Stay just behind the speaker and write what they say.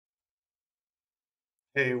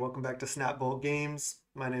Hey, welcome back to Snapbolt Games.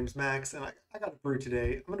 My name's Max, and I got a brew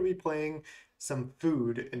today. I'm going to be playing some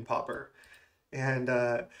food in Pauper. And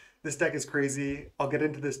this deck is crazy. I'll get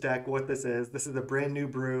into this deck, what this is. This is a brand new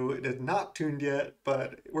brew. It is not tuned yet,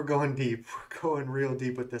 but we're going deep. We're going real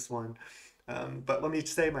deep with this one. But let me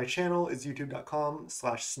say my channel is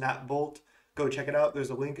youtube.com/snapbolt. Go check it out. There's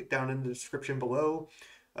a link down in the description below.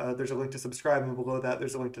 There's a link to subscribe, and below that,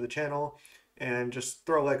 there's a link to the channel. And just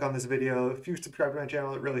throw a like on this video. If you subscribe to my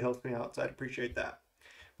channel, it really helps me out, so I'd appreciate that.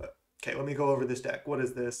 But okay, let me go over this deck. What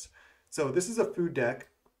is this? So this is a food deck.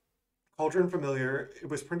 Cauldron Familiar. It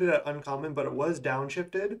was printed at Uncommon, but it was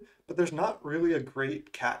downshifted. But there's not really a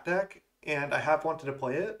great cat deck, and I have wanted to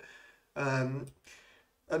play it. Um,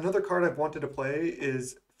 Another card I've wanted to play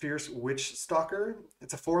is Fierce Witch Stalker.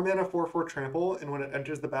 It's a 4-mana 4/4 trample, and when it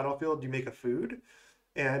enters the battlefield, you make a food.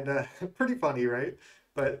 And pretty funny, right?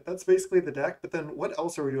 But that's basically the deck. But then what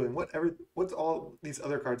else are we doing? What's all these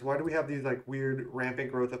other cards? Why do we have these like weird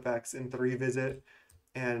rampant growth effects in 3 Visit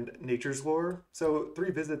and Nature's Lore? So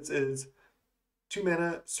 3 Visits is 2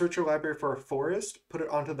 mana, search your library for a forest, put it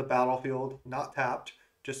onto the battlefield, not tapped,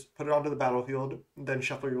 just put it onto the battlefield, then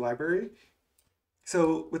shuffle your library.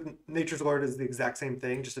 So with Nature's Lord is the exact same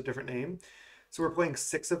thing, just a different name. So we're playing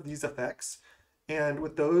 6 of these effects. And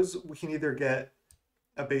with those, we can either get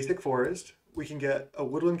a basic forest, we can get a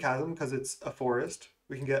woodland chasm because it's a forest,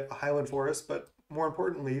 we can get a highland forest, but more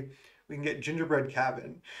importantly, we can get gingerbread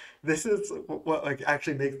cabin. This is what like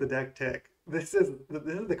actually makes the deck tick. This is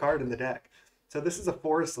the card in the deck. So this is a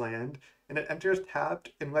forest land, and it enters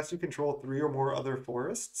tapped unless you control 3 or more other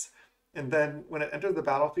forests. And then when it enters the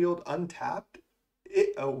battlefield untapped,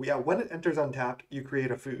 when it enters untapped, you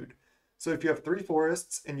create a food. So if you have 3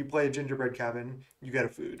 forests and you play a gingerbread cabin, you get a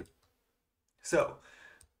food. So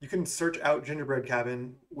you can search out Gingerbread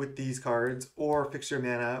Cabin with these cards or fix your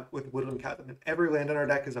mana with Woodland Cabin. And every land in our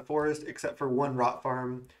deck is a forest except for 1 Rot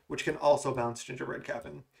Farm, which can also bounce Gingerbread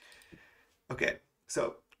Cabin. Okay,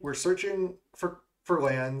 so we're searching for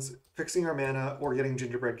lands, fixing our mana, or getting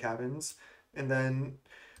Gingerbread Cabins. And then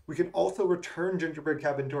we can also return Gingerbread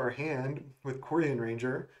Cabin to our hand with Quirion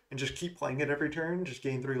Ranger and just keep playing it every turn, just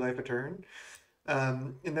gain 3 life a turn.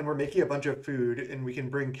 And then we're making a bunch of food and we can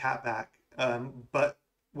bring Cat back. But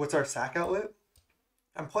what's our sack outlet?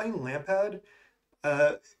 I'm playing Lampad.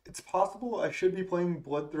 It's possible I should be playing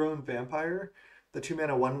Bloodthrone Vampire, the 2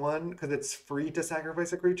 mana 1/1, because it's free to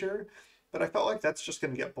sacrifice a creature. But I felt like that's just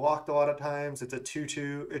going to get blocked a lot of times. It's a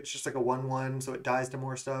 2/2. It's just like a 1/1, so it dies to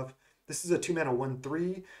more stuff. This is a 2 mana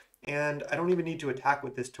 1/3, and I don't even need to attack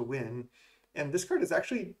with this to win. And this card is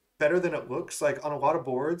actually better than it looks. Like on a lot of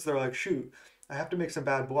boards, they're like, shoot, I have to make some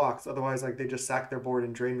bad blocks. Otherwise, like they just sack their board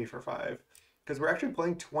and drain me for 5. Because we're actually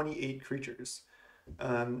playing 28 creatures.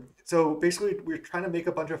 So basically, we're trying to make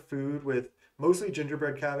a bunch of food with mostly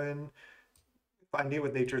Gingerbread Cabin, finding it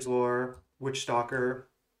with Nature's Lore, Witch Stalker,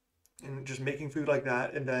 and just making food like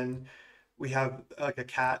that. And then we have like a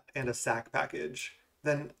cat and a sack package.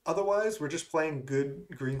 Then otherwise, we're just playing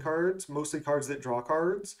good green cards, mostly cards that draw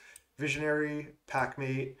cards. Visionary,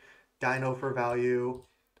 Packmate, Dino for value,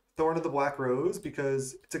 Thorn of the Black Rose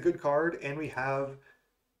because it's a good card and we have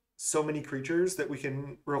so many creatures that we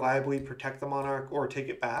can reliably protect the monarch or take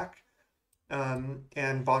it back.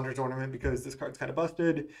 And Bonder's Ornament because this card's kind of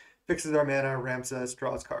busted, fixes our mana, ramps us,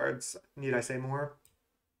 draws cards. Need I say more?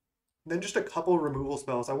 Then just a couple removal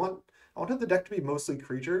spells. I wanted the deck to be mostly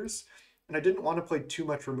creatures, and I didn't want to play too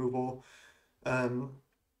much removal. Um,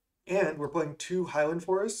 and we're playing 2 Highland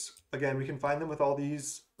Forests. Again, we can find them with all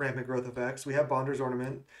these rampant growth effects. We have Bonder's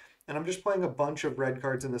Ornament, and I'm just playing a bunch of red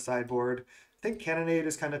cards in the sideboard. I think Cannonade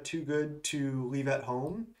is kind of too good to leave at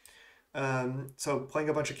home. So playing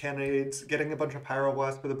a bunch of Cannonades, getting a bunch of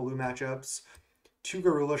Pyroblast for the blue matchups, 2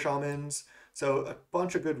 Gorilla Shamans, so a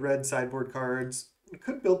bunch of good red sideboard cards. You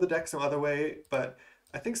could build the deck some other way, but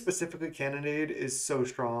I think specifically Cannonade is so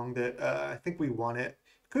strong that I think we want it.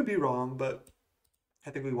 Could be wrong, but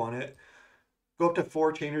I think we want it. Go up to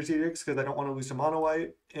 4 Chainer's Edicts because I don't want to lose to Mono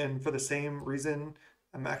White, and for the same reason,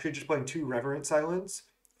 I'm actually just playing 2 Reverent Silence.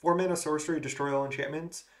 4 mana sorcery, destroy all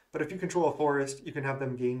enchantments, but if you control a forest, you can have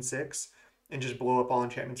them gain 6 and just blow up all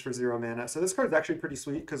enchantments for 0 mana. So this card is actually pretty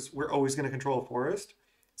sweet because we're always going to control a forest.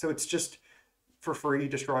 So it's just for free,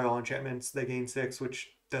 destroy all enchantments, they gain 6,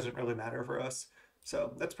 which doesn't really matter for us.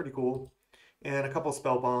 So that's pretty cool. And a couple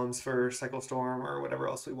spell bombs for Cycle Storm or whatever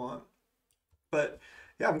else we want. But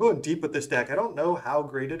yeah, I'm going deep with this deck. I don't know how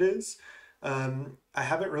great it is. I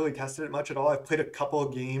haven't really tested it much at all. I've played a couple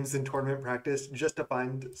of games in tournament practice just to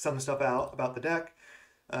find some stuff out about the deck.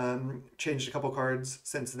 Changed a couple cards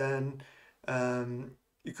since then.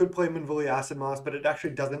 You could play Manvoli Acid Moss, but it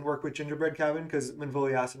actually doesn't work with Gingerbread Cabin because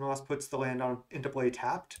Manvoli Acid Moss puts the land on into play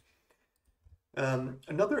tapped.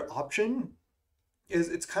 Another option is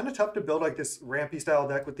it's kind of tough to build like this rampy style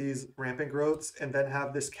deck with these rampant growths and then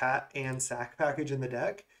have this cat and sack package in the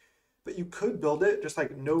deck. But you could build it just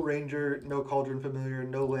like no Ranger, no Cauldron Familiar,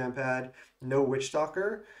 no Lampad, no Witch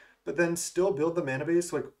Stalker, but then still build the mana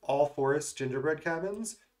base like all forest Gingerbread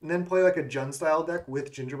Cabins, and then play like a Jund style deck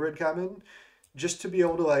with Gingerbread Cabin, just to be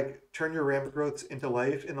able to like turn your rampant growths into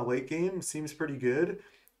life in the late game seems pretty good.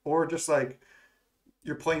 Or just like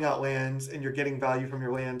you're playing out lands and you're getting value from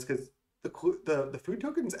your lands because the food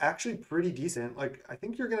token's actually pretty decent. Like I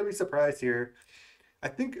think you're gonna be surprised here. I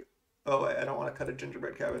think. Oh, I don't want to cut a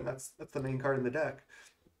gingerbread cabin. That's the main card in the deck.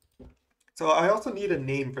 So I also need a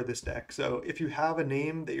name for this deck. So if you have a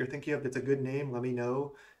name that you're thinking of that's a good name, let me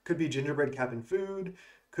know. Could be gingerbread cabin food,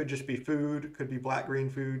 could just be food, could be black green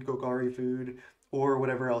food, Golgari food, or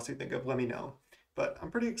whatever else you think of. Let me know. But I'm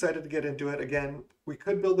pretty excited to get into it. Again, we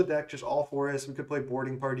could build a deck just all forests. We could play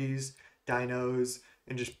boarding parties, dinos,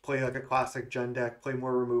 and just play like a classic Jund deck, play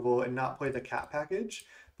more removal, and not play the cat package.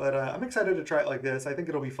 But I'm excited to try it like this. I think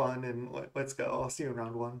it'll be fun, and let's go. I'll see you in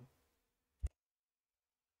round one.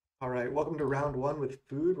 All right, welcome to round one with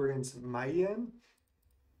food. We're in some Mayan.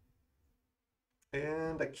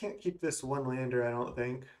 And I can't keep this one lander, I don't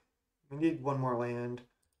think. We need one more land.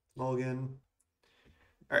 Mulligan.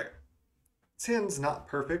 All right. This hand's not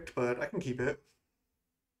perfect, but I can keep it.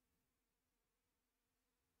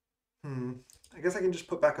 I guess I can just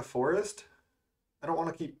put back a forest. I don't want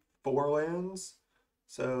to keep 4 lands.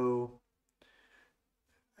 So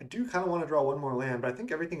I do kind of want to draw one more land, but I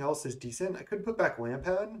think everything else is decent. I could put back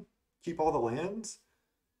Lampad, keep all the lands.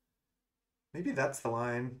 Maybe that's the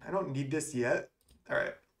line. I don't need this yet. All right,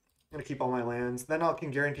 I'm gonna keep all my lands. Then I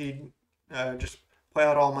can guaranteed just play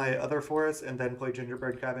out all my other forests and then play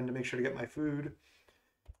Gingerbread Cabin to make sure to get my food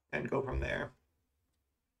and go from there.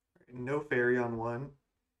 No fairy on one.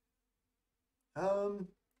 I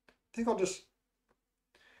think I'll just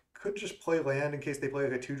could just play land in case they play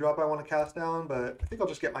like a 2-drop I want to cast down, but I think I'll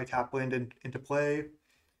just get my tap land into play.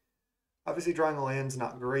 Obviously, drawing a land's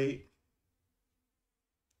not great.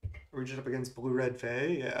 Are we just up against blue-red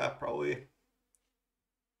Fae? Yeah, probably.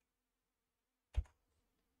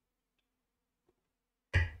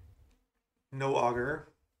 No Augur.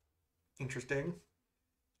 Interesting. All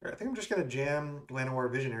right, I think I'm just going to jam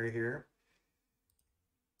Llanowar Visionary here.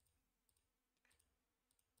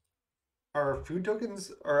 Our food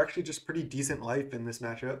tokens are actually just pretty decent life in this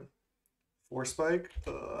matchup. 4 spike.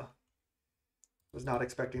 Was not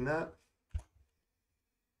expecting that.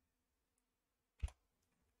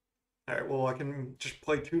 All right, well, I can just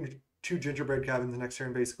play two gingerbread cabins next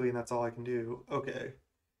turn, basically, and that's all I can do. Okay.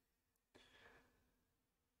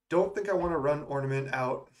 Don't think I want to run Ornament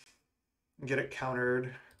out and get it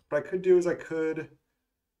countered. What I could do is I could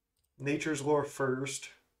Nature's Lore first.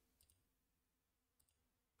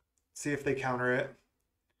 See if they counter it.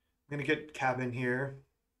 I'm going to get Cabin here.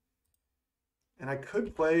 And I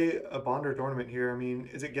could play a Bonder Ornament here. I mean,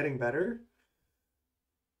 is it getting better?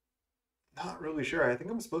 Not really sure. I think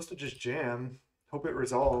I'm supposed to just jam. Hope it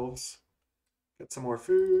resolves. Get some more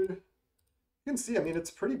food. You can see, I mean, it's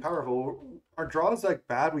pretty powerful. Our draw is like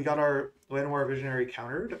bad. We got our Llanowar Visionary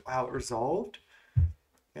countered. Wow, it resolved.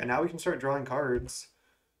 Yeah, now we can start drawing cards.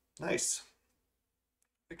 Nice.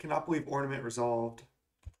 I cannot believe Ornament resolved.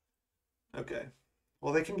 Okay.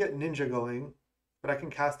 Well, they can get Ninja going, but I can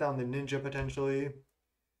cast down the Ninja potentially.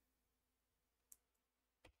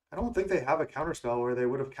 I don't think they have a counterspell where they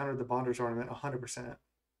would have countered the Bonder's Ornament 100%.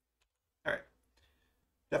 All right.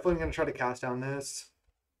 Definitely going to try to cast down this.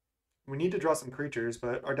 We need to draw some creatures,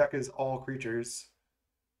 but our deck is all creatures.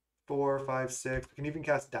 4, 5, 6. We can even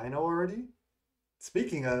cast Dino already.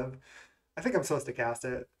 Speaking of, I think I'm supposed to cast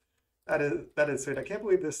it. That is sweet. I can't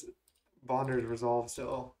believe this Bonder's resolved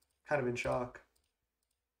still. Kind of in shock.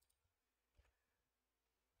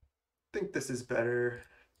 I think this is better.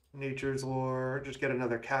 Nature's Lore. Just get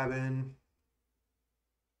another cabin.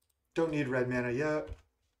 Don't need red mana yet.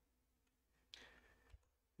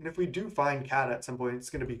 And if we do find cat at some point, it's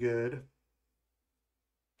going to be good.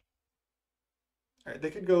 All right, they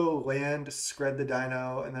could go land, scred the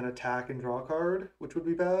dino, and then attack and draw a card, which would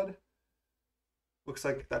be bad. Looks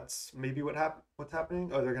like that's maybe what's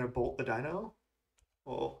happening. Oh, they're going to bolt the dino?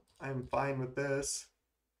 Well, I'm fine with this.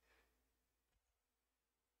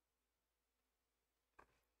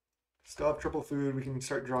 Still have triple food. We can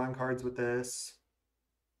start drawing cards with this.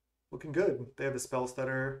 Looking good. They have a spell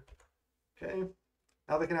stutter. Okay.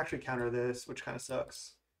 Now they can actually counter this, which kind of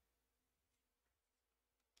sucks.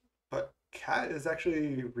 But cat is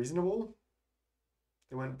actually reasonable.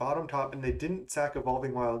 They went bottom top and they didn't sack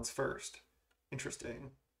Evolving Wilds first.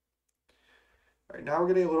 Interesting. All right, now we're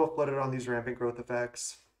getting a little flooded on these rampant growth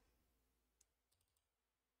effects.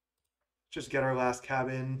 Just get our last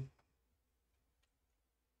cabin.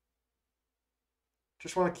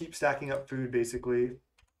 Just want to keep stacking up food, basically.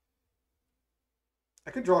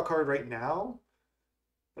 I could draw a card right now,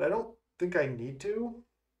 but I don't think I need to.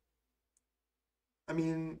 I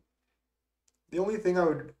mean, the only thing I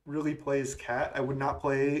would really play is Cat. I would not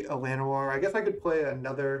play a Llanowar. I guess I could play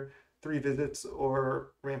another 3 visits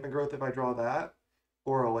or Rampant Growth if I draw that,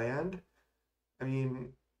 or a land. I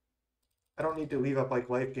mean, I don't need to leave up like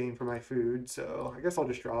life gain for my food, so I guess I'll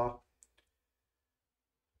just draw.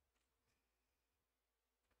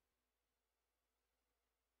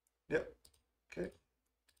 Yep. Okay.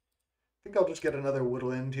 I think I'll just get another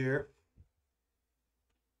Woodland here.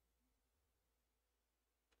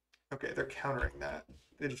 Okay, they're countering that.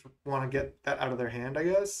 They just want to get that out of their hand, I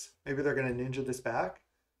guess. Maybe they're going to ninja this back.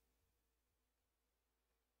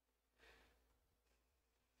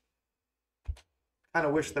 Kind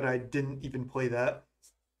of wish that I didn't even play that.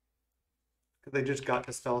 Because they just got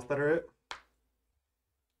to spell stutter it. If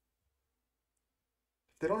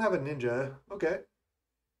they don't have a ninja, okay.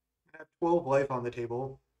 I have 12 life on the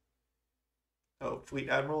table. Oh, Fleet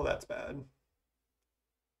Admiral, that's bad.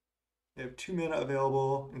 They have 2 mana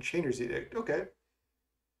available and Chainer's Edict. Okay.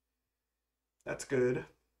 That's good.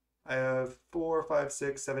 I have 4, 5,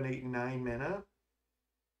 6, 7, 8, 9 mana.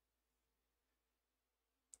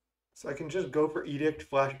 So I can just go for Edict,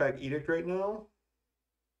 Flashback Edict right now.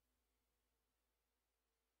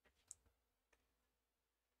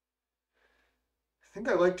 I think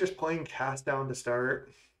I like just playing Cast Down to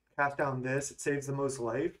start. Cast down this, it saves the most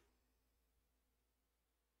life.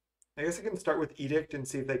 I guess I can start with Edict and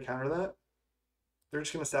see if they counter that. They're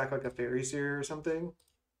just going to sack like a Fairy Seer or something.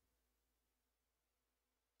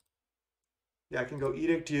 Yeah, I can go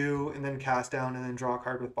Edict you and then cast down and then draw a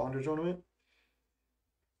card with Bondage Ornament.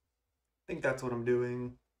 I think that's what I'm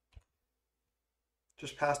doing.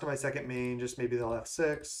 Just pass to my second main, just maybe they'll have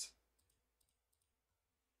 6.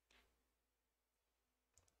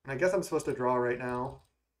 And I guess I'm supposed to draw right now.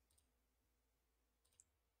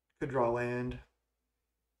 Could draw land.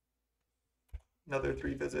 Another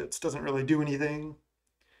 3 visits. Doesn't really do anything.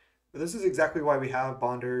 But this is exactly why we have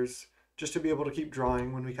Bonders. Just to be able to keep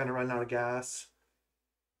drawing when we kind of run out of gas.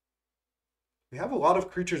 We have a lot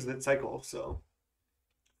of creatures that cycle, so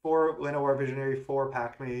 4 Llanowar Visionary, 4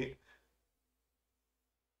 Packmate.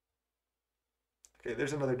 Okay,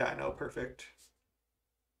 there's another Dino, perfect.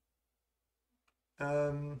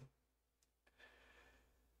 4,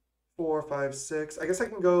 5, 6. I guess I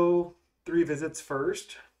can go 3 visits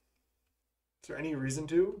first. Is there any reason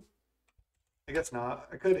to? I guess not.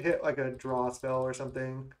 I could hit like a draw spell or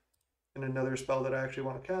something and another spell that I actually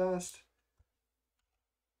want to cast.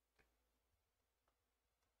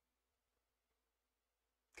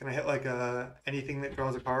 Can I hit like anything that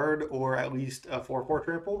draws a card or at least a 4/4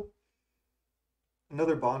 trample?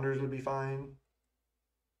 Another Bonders would be fine.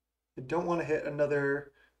 I don't want to hit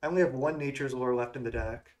another. I only have 1 Nature's Lore left in the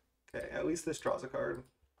deck. Okay, at least this draws a card.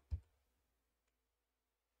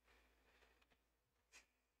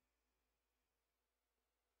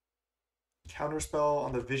 Counterspell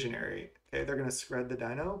on the Visionary. Okay, they're going to spread the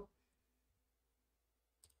Dino.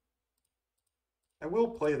 I will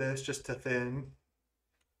play this just to thin.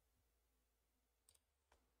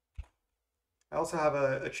 I also have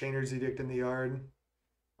a Chainer's Edict in the yard.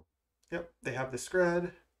 Yep, they have the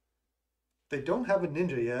Scred. They don't have a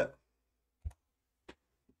Ninja yet.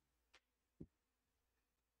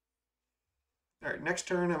 All right, next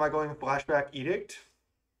turn, am I going Flashback Edict?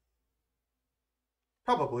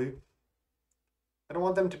 Probably. I don't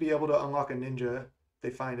want them to be able to unlock a Ninja.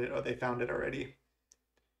 They find it, or they found it already.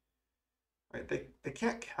 All right, they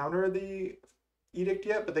can't counter the Edict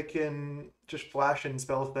yet, but they can just flash in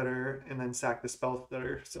Spell Stutter and then sack the Spell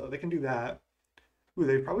Stutter, so they can do that. Ooh,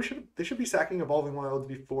 they should be sacking Evolving Wilds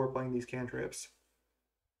before playing these cantrips.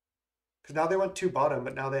 Because now they went 2 bottom,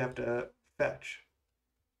 but now they have to fetch.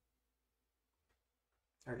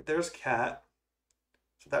 All right, there's Cat.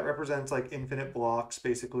 So that represents like infinite blocks,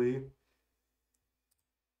 basically. I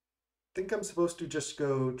think I'm supposed to just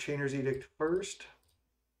go Chainer's Edict first.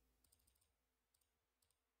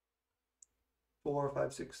 4,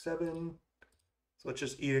 5, 6, 7. So let's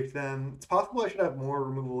just Edict them. It's possible I should have more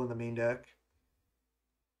removal in the main deck.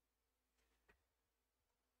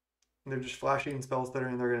 And they're just flashing spells that are,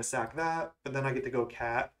 and they're going to sack that. But then I get to go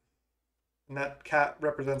Cat. And that Cat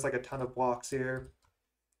represents like a ton of blocks here.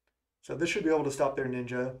 So this should be able to stop their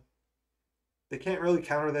Ninja. They can't really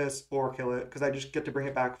counter this or kill it because I just get to bring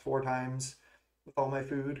it back 4 times. with all my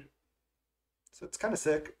food. So it's kind of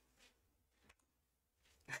sick.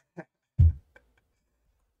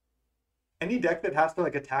 Any deck that has to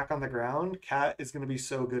like attack on the ground, cat is going to be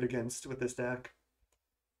so good against with this deck.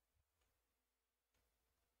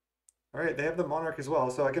 All right, they have the monarch as well,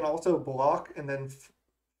 so I can also block and then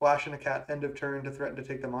flash in a cat end of turn to threaten to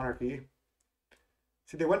take the monarchy.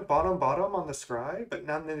 See, they went bottom bottom on the scry, but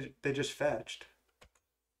now they just fetched.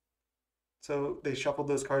 So they shuffled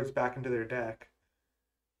those cards back into their deck.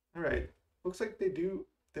 All right, looks like they do.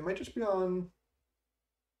 They might just be on.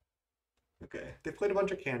 Okay, they played a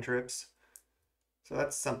bunch of cantrips, so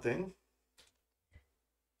that's something.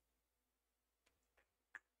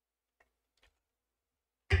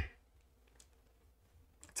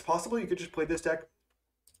 It's possible you could just play this deck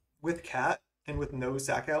with cat and with no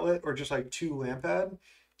sack outlet, or just like 2 Lampad,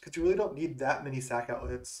 because you really don't need that many sack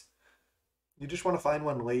outlets. You just want to find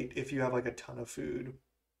one late if you have like a ton of food.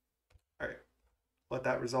 All right, let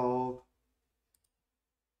that resolve.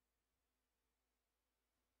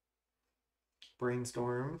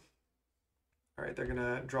 Brainstorm. All right, they're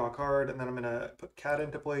gonna draw a card, and then I'm gonna put cat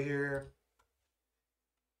into play here.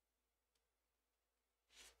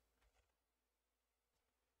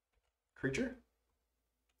 Creature?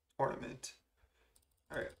 Ornament.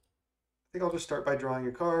 All right, I think I'll just start by drawing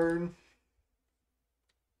a card.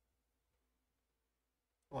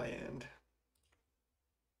 Land.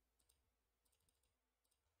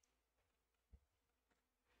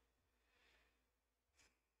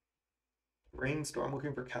 Brainstorm,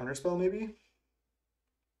 looking for counterspell maybe?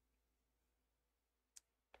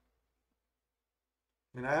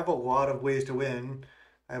 I mean, I have a lot of ways to win.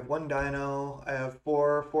 I have 1 Dino. I have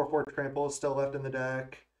 4/4 tramples still left in the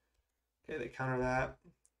deck. Okay, they counter that.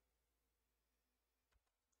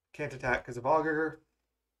 Can't attack because of Augur.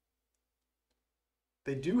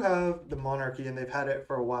 They do have the Monarchy, and they've had it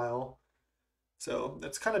for a while. So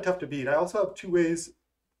that's kind of tough to beat. I also have 2 ways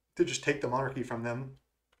to just take the Monarchy from them.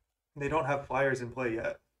 They don't have flyers in play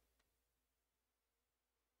yet.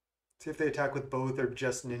 See if they attack with both or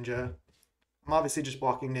just Ninja. I'm obviously just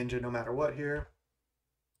blocking Ninja no matter what here.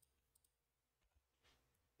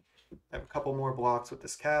 I have a couple more blocks with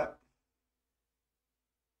this cat.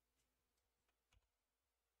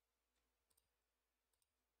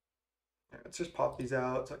 Right, let's just pop these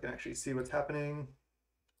out so I can actually see what's happening.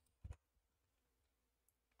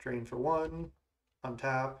 Drain for 1,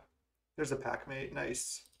 untap. There's a Packmate,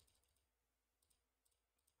 nice.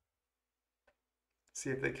 See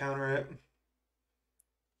if they counter it.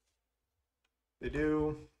 They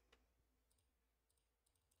do.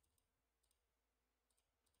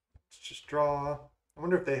 Let's just draw. I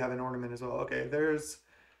wonder if they have an ornament as well. Okay, there's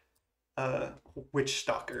a Witch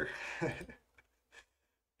Stalker.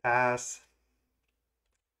 Pass.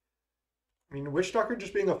 I mean, Witch Stalker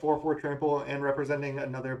just being a 4/4 trample and representing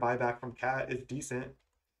another buyback from cat is decent.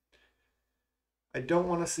 I don't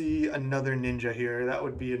want to see another Ninja here. That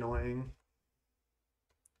would be annoying.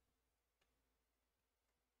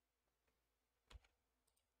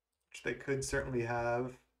 Which they could certainly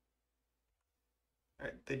have. All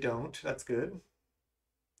right, they don't. That's good.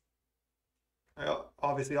 I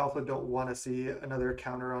obviously also don't want to see another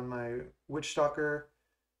counter on my Witch Stalker,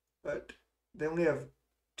 but they only have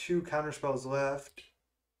 2 counter spells left.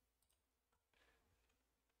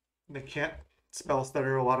 They can't spell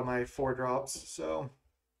stutter a lot of my 4-drops, so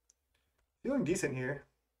feeling decent here.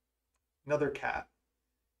 Another cat.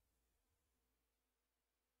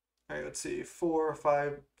 All right, let's see. 4,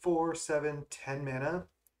 5, 4, 7, 10 mana.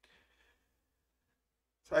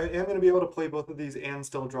 So I am going to be able to play both of these and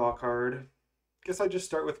still draw a card. Guess I just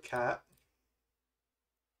start with cat.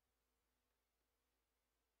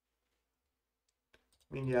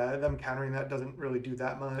 I mean, yeah, them countering that doesn't really do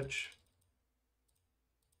that much.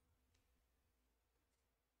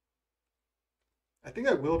 I think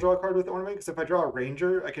I will draw a card with Ornament, because if I draw a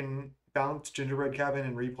Ranger, I can bounce Gingerbread Cabin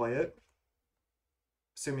and replay it,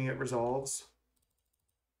 assuming it resolves.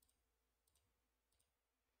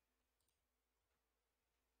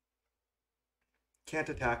 Can't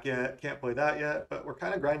attack yet, can't play that yet, but we're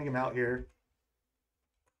kind of grinding him out here.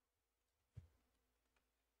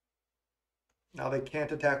 Now they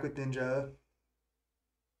can't attack with Ninja.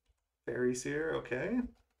 Fairy Seer, okay.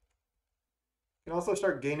 You can also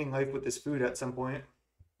start gaining life with this food at some point.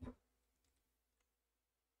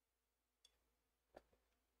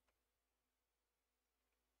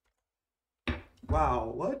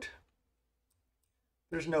 Wow, what?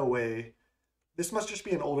 There's no way. This must just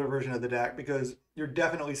be an older version of the deck, because you're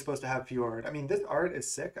definitely supposed to have Fjord. I mean, this art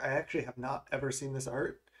is sick. I actually have not ever seen this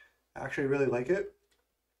art. I actually really like it.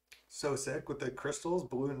 So sick with the crystals,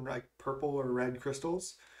 blue and like purple or red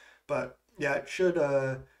crystals. But Yeah, it should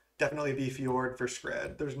definitely be Fjord for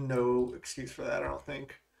Scred. There's no excuse for that, I don't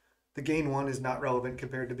think. The gain one is not relevant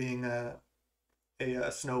compared to being a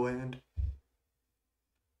Snowland.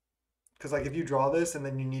 Because like if you draw this and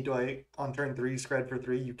then you need to like on turn three Scred for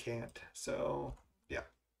three, you can't. So yeah,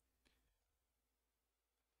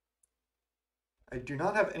 I do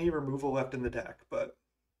not have any removal left in the deck, but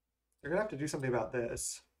they're gonna have to do something about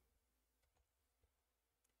this.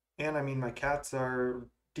 And I mean, my cats are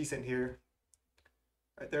decent here.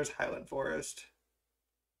 Right, there's Highland Forest.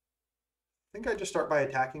 I think I just start by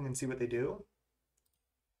attacking and see what they do.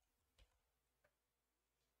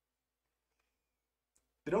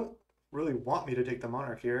 They don't really want me to take the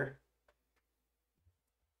Monarch here.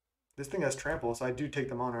 This thing has trample, so I do take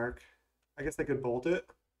the Monarch. I guess they could bolt it.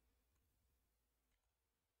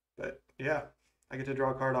 But yeah, I get to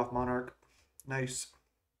draw a card off Monarch. Nice.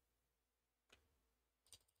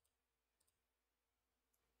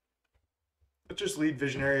 Let's just lead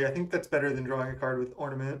Visionary. I think that's better than drawing a card with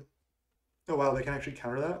Ornament. Oh wow, they can actually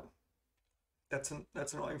counter that.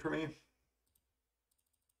 That's annoying for me.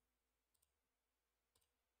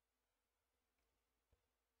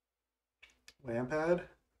 Lampad. I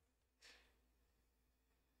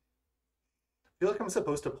feel like I'm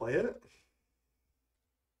supposed to play it.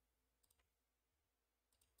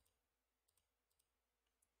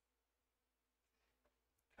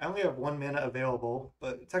 I only have 1 mana available,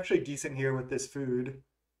 but it's actually decent here with this food.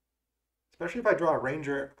 Especially if I draw a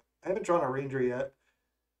Ranger. I haven't drawn a Ranger yet.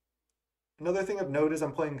 Another thing of note is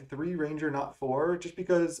I'm playing 3 Ranger, not 4, just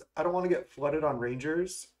because I don't want to get flooded on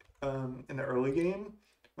Rangers in the early game.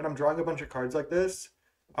 When I'm drawing a bunch of cards like this,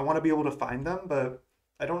 I want to be able to find them, but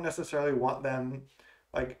I don't necessarily want them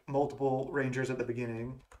like multiple Rangers at the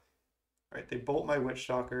beginning. All right, they bolt my Witch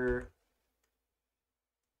Stalker.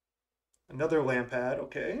 Another Lampad,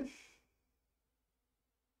 okay.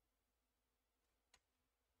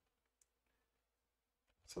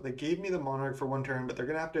 So they gave me the Monarch for 1 turn, but they're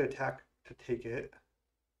going to have to attack to take it.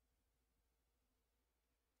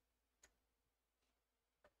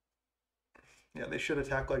 Yeah, they should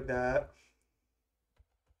attack like that.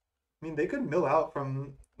 I mean, they could mill out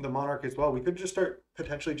from the Monarch as well. We could just start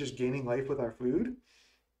potentially just gaining life with our food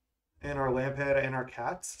and our Lampad and our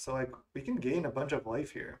cats. So like we can gain a bunch of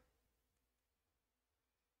life here.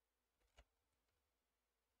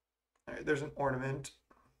 All right, there's an Ornament.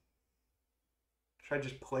 Should I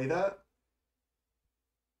just play that?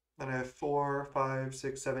 Then I have 4, 5,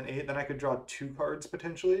 6, 7, 8. Then I could draw 2 cards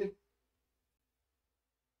potentially.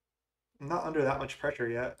 I'm not under that much pressure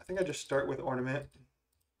yet. I think I just start with Ornament.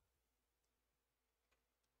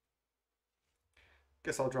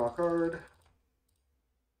 Guess I'll draw a card.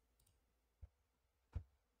 I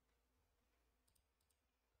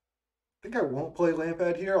think I won't play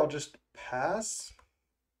Lampad here. I'll just pass.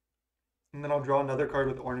 And then I'll draw another card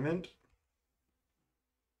with Ornament.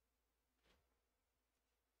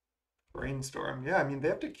 Brainstorm. Yeah, I mean, they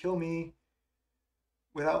have to kill me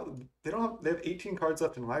without... They have 18 cards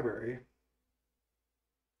left in library.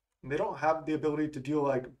 And they don't have the ability to deal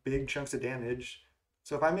like big chunks of damage.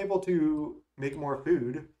 So if I'm able to make more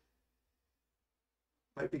food,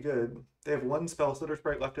 might be good. They have 1 Spell Stutter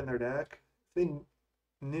Sprite left in their deck. If they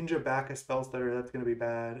ninja back a Spell Stutter, that's going to be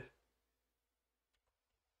bad.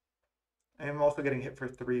 I am also getting hit for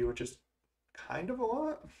 3, which is kind of a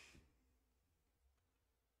lot.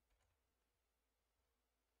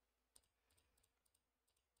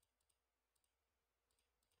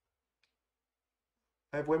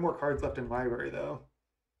 I have way more cards left in library though.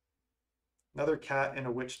 Another cat and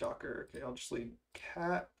a Witch Stalker. Okay, I'll just leave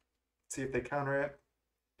cat. See if they counter it.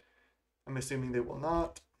 I'm assuming they will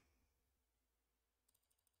not.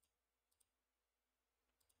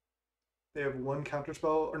 They have 1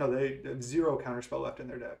 counterspell, or no, they have 0 counterspell left in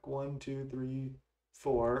their deck. 1, 2, 3,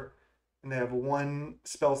 4. And they have 1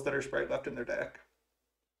 Spell Stutter Sprite left in their deck.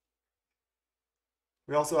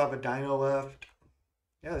 We also have a Dino left.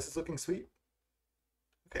 Yeah, this is looking sweet.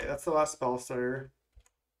 Okay, that's the last Spell Stutter.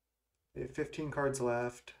 They have 15 cards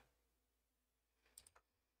left.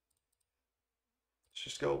 Let's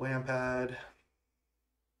just go Lampad.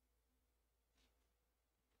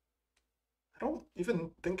 I don't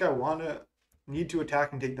even think I want to need to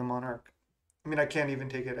attack and take the Monarch. I mean, I can't even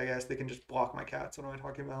take it, I guess. They can just block my cats. What am I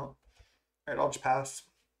talking about? All right, I'll just pass.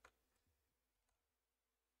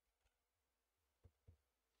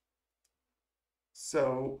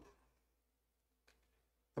 So,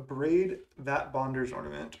 Abrade that Bonder's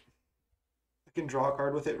Ornament. I can draw a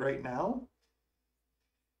card with it right now.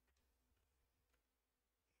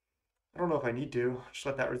 I don't know if I need to. Just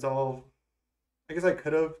let that resolve. I guess I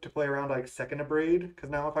could have to play around like second Abrade, because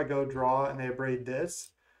now if I go draw and they Abrade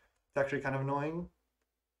this, It's actually kind of annoying.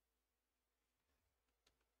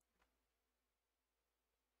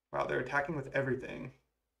 Wow, they're attacking with everything.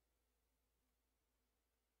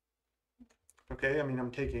 Okay, I mean,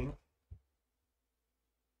 I'm taking.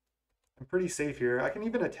 I'm pretty safe here. I can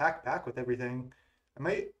even attack back with everything. I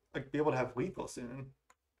might like be able to have lethal soon.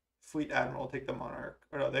 Fleet Admiral take the Monarch.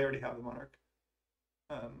 Or no, they already have the Monarch.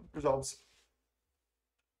 Resolves.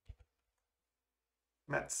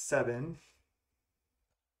 I'm at 7.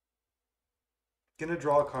 Gonna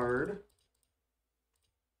draw a card.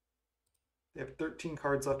 They have 13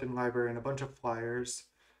 cards left in library and a bunch of flyers.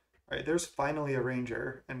 All right, there's finally a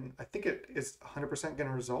Ranger, and I think it is 100%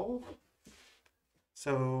 gonna resolve.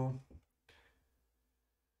 So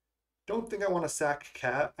don't think I want to sack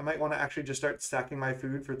cat. I might want to actually just start stacking my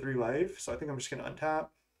food for 3 life. So I think I'm just going to untap.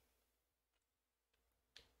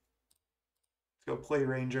 Let's go play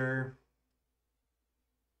Ranger.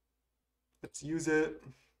 Let's use it.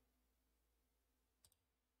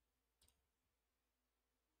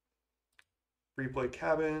 Replay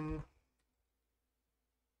Cabin.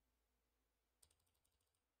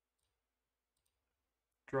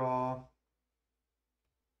 Draw.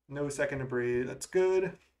 No second to breed. That's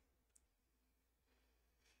good.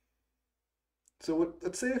 So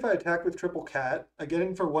let's say if I attack with triple cat, I get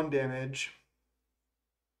in for 1 damage.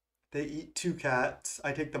 They eat 2 cats.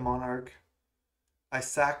 I take the Monarch. I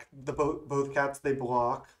sack the both cats they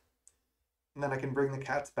block. And then I can bring the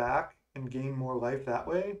cats back and gain more life that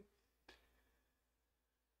way.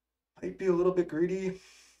 Might be a little bit greedy.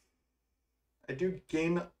 I do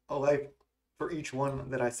gain a life for each one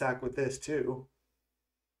that I sack with this too.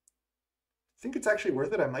 I think it's actually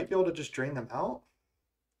worth it. I might be able to just drain them out.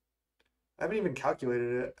 I haven't even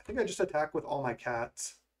calculated it. I think I just attack with all my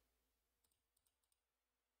cats.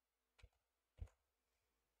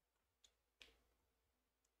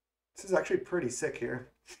 This is actually pretty sick here.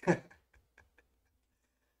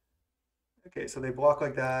 Okay, so they block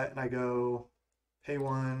like that, and I go pay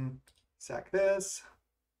 1, sack this.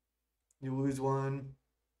 You lose 1.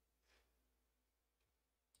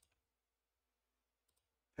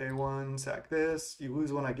 Pay 1, sack this. You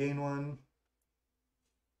lose 1, I gain 1.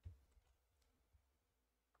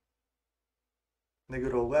 They go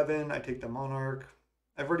to 11, I take the Monarch.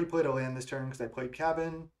 I've already played a land this turn because I played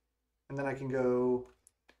Cabin. And then I can go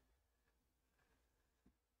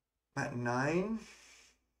at 9.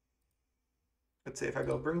 Let's say if I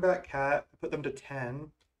go bring back cat, put them to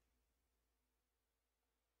 10.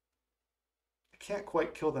 I can't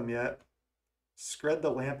quite kill them yet. Scred the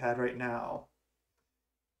lamp pad right now.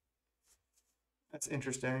 That's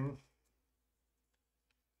interesting.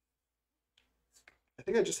 I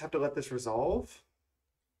think I just have to let this resolve.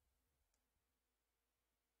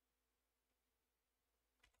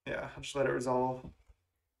 Yeah, I'll just let it resolve.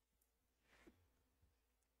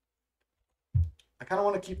 I kind of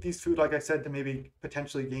want to keep these food, like I said, to maybe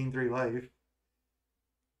potentially gain 3 life.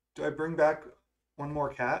 Do I bring back 1 more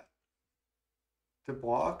cat to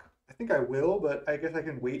block? I think I will, but I guess I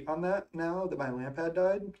can wait on that now that my lamp pad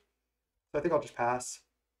died. So I think I'll just pass.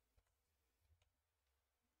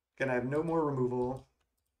 Again, I have no more removal.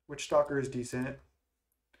 Witch Stalker is decent.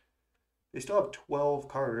 They still have 12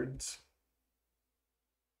 cards.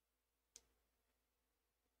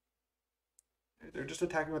 They're just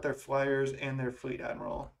attacking with their flyers and their Fleet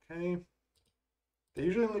Admiral. Okay. They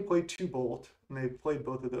usually only play 2 Bolt, and they played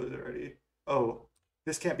both of those already. Oh,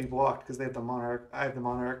 this can't be blocked because they have the Monarch. I have the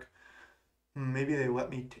Monarch. Maybe they let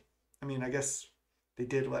me. I mean, I guess they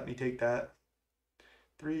did let me take that.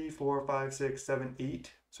 3, 4, 5, 6, 7,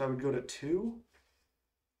 8. So I would go to 2.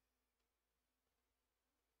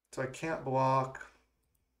 So I can't block.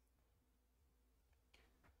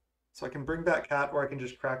 So I can bring back cat or I can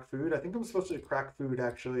just crack food. I think I'm supposed to crack food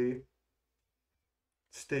actually.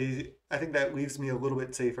 Stay. I think that leaves me a little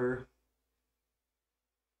bit safer.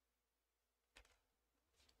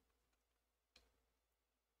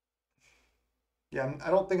 Yeah, I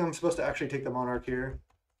don't think I'm supposed to actually take the Monarch here.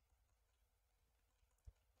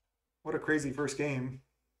 What a crazy first game.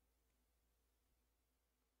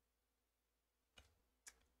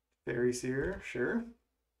 Fairy Seer, sure.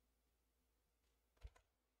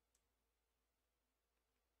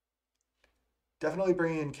 Definitely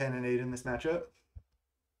bringing in Cannonade in this matchup.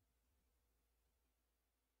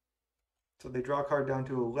 So they draw a card down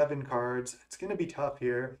to 11 cards. It's going to be tough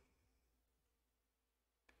here.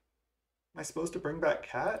 Am I supposed to bring back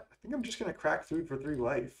cat? I think I'm just going to crack food for 3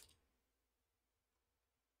 life.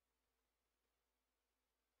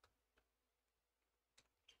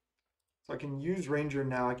 So I can use Ranger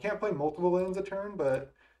now. I can't play multiple lands a turn,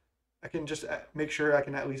 but I can just make sure I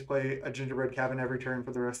can at least play a Gingerbread Cabin every turn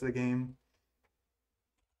for the rest of the game.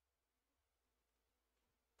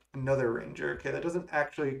 Another ranger. Okay, that doesn't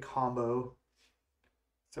actually combo.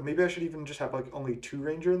 So maybe I should even just have like only two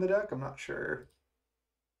ranger in the deck. I'm not sure.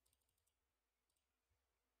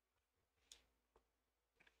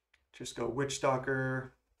 Just go Witch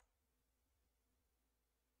Stalker,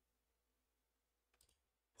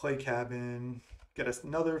 play cabin, get us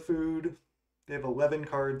another food. They have 11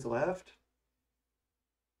 cards left.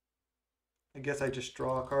 I guess I just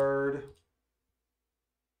draw a card.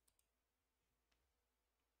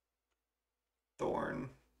 Thorn.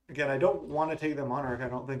 Again, I don't want to take the Monarch, I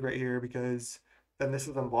don't think, right here, because then this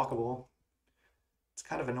is unblockable. It's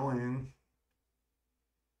kind of annoying.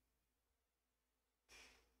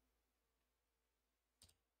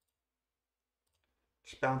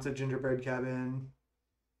 Just bounce a Gingerbread Cabin,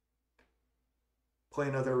 play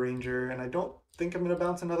another Ranger, and I don't think I'm going to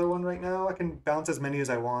bounce another one right now. I can bounce as many as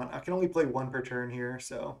I want. I can only play one per turn here,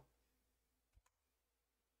 so.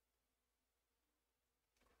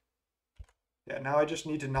 Yeah, now I just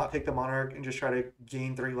need to not take the Monarch and just try to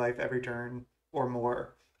gain 3 life every turn or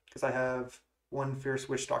more, because I have one Fierce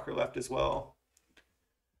Witch Stalker left as well.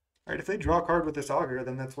 All right, if they draw a card with this Augur,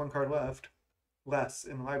 then that's one card left. Less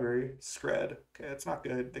in the library. Scred. Okay, that's not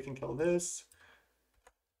good. They can kill this.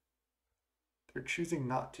 They're choosing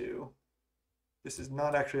not to. This is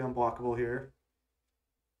not actually unblockable here.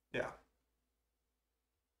 Yeah.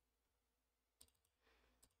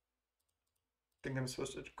 I think I'm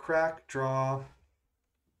supposed to crack, draw,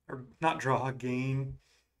 or not draw, gain,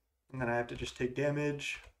 and then I have to just take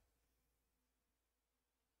damage.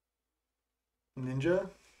 Ninja.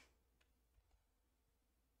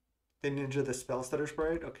 They ninja the Spell Stutter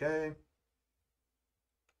Sprite. Okay.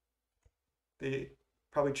 They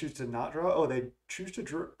probably choose to not draw. Oh, they choose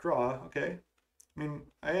to draw. Okay. I mean,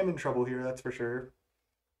 I am in trouble here, that's for sure.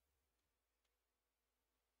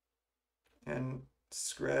 And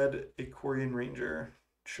Scred a Quarian Ranger.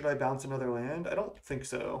 Should I bounce another land? I don't think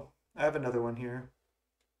so. I have another one here.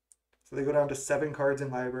 So they go down to 7 cards in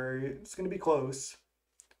library. It's going to be close.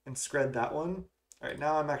 And Scred that one. All right,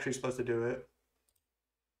 now I'm actually supposed to do it.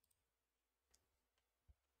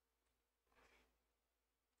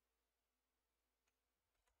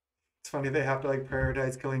 It's funny they have to like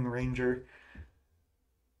prioritize killing Ranger.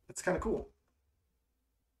 It's kind of cool.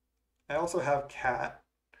 I also have Cat,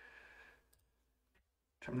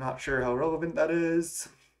 which I'm not sure how relevant that is.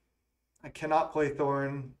 I cannot play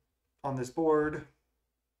Thorn on this board.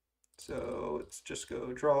 So let's just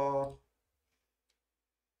go draw.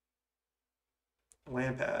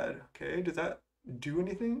 Lampad. Okay, does that do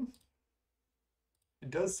anything? It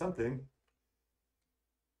does something.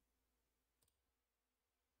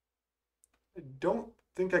 I don't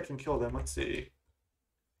think I can kill them. Let's see.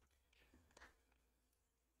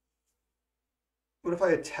 What if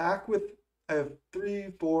I attack with, I have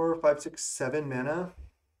 3, 4, 5, 6, 7 mana,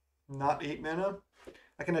 not 8 mana.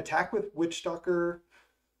 I can attack with Witch Stalker,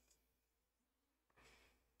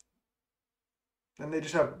 and they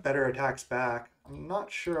just have better attacks back. I'm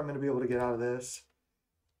not sure I'm going to be able to get out of this.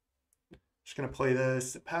 Just going to play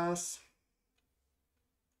this, pass.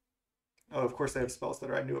 Oh, of course they have Spell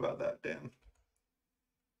Stutter. I knew about that, damn.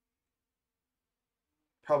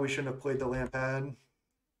 Probably shouldn't have played the Lampad.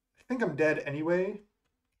 I think I'm dead anyway.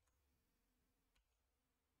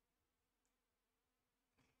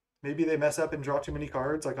 Maybe they mess up and draw too many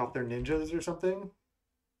cards, like off their ninjas or something.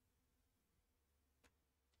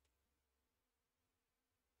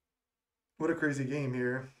 What a crazy game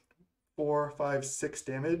here. 4, 5, 6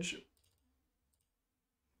 damage. I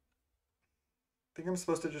think I'm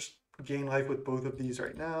supposed to just gain life with both of these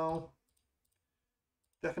right now.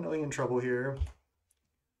 Definitely in trouble here.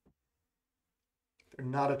 They're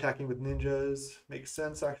not attacking with ninjas. Makes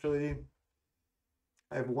sense, actually.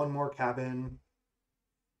 I have one more cabin.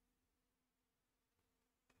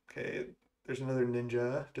 Okay, there's another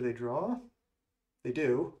ninja. Do they draw? They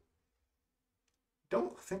do.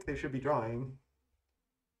 Don't think they should be drawing.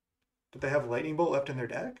 Do they have Lightning Bolt left in their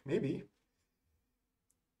deck? Maybe.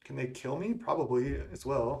 Can they kill me? Probably as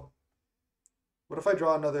well. What if I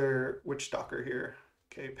draw another Witch Stalker here?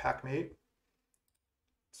 Okay, Packmate.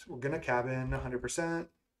 So we're gonna cabin 100%.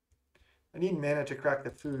 I need mana to crack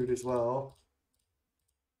the food as well.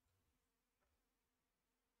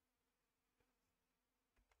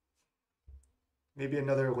 Maybe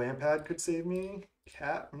another Lampad could save me.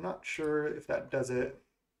 Cat, I'm not sure if that does it.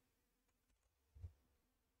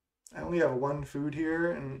 I only have one food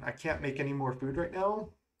here, and I can't make any more food right now.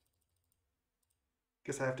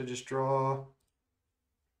 Guess I have to just draw. I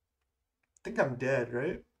think I'm dead,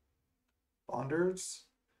 right? Bonders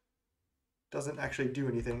doesn't actually do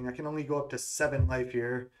anything. I can only go up to 7 life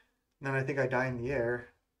here, and then I think I die in the air.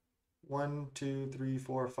 One, two, three,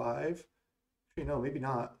 four, five. Actually, no, maybe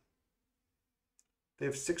not. They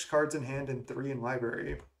have 6 cards in hand and 3 in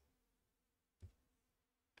library.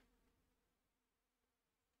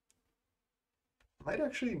 Might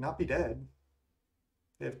actually not be dead.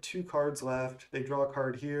 They have 2 cards left. They draw a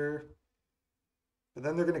card here. But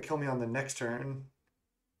then they're going to kill me on the next turn.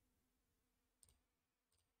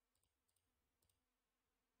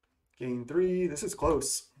 Gain 3. This is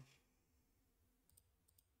close.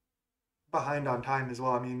 Behind on time as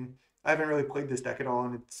well. I mean, I haven't really played this deck at all,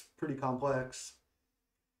 and it's pretty complex.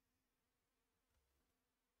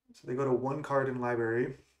 So they go to 1 card in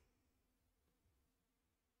library.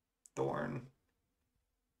 Thorn.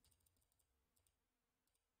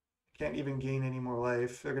 Can't even gain any more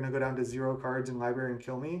life. They're going to go down to 0 cards in library and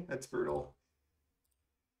kill me. That's brutal.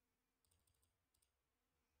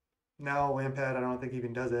 Now Lampad, I don't think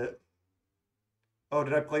even does it. Oh,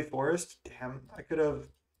 did I play Forest? Damn, I could have.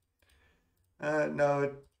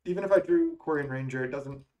 No, even if I drew Quarian Ranger, it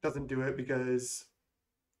doesn't do it because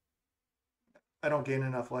I don't gain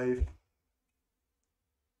enough life.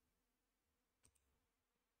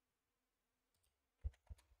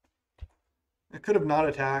 I could have not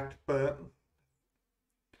attacked, but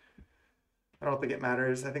I don't think it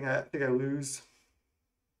matters. I think I lose.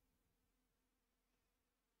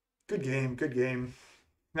 Good game, good game.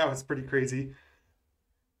 That was pretty crazy.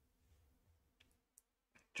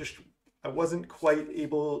 Just I wasn't quite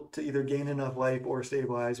able to either gain enough life or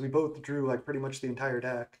stabilize. We both drew like pretty much the entire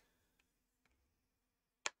deck.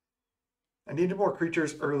 I needed more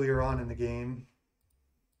creatures earlier on in the game.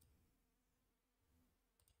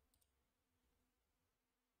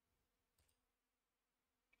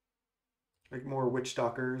 Like more Witch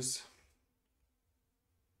Stalkers.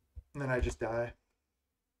 And then I just die.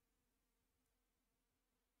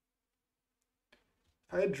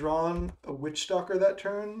 If I had drawn a Witch Stalker that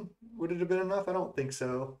turn, would it have been enough? I don't think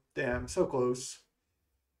so. Damn, so close.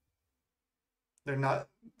 They're not,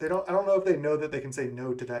 I don't know if they know that they can say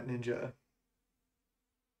no to that ninja.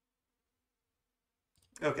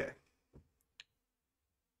 Okay.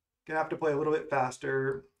 Gonna have to play a little bit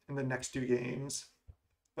faster in the next 2 games.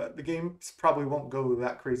 But the games probably won't go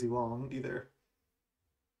that crazy long either.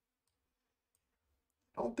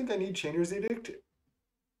 I don't think I need Chainer's Edict.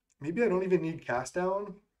 Maybe I don't even need Cast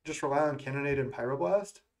Down. Just rely on Cannonade and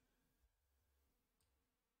Pyroblast.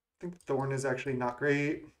 I think Thorn is actually not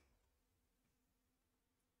great.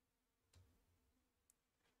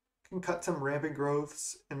 Can cut some Rampant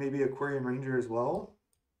Growths and maybe Aquarian Ranger as well.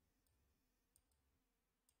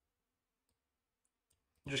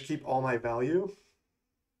 Just keep all my value.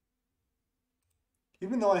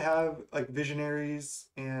 Even though I have like Visionaries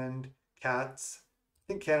and Cats, I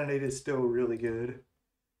think Cannonade is still really good.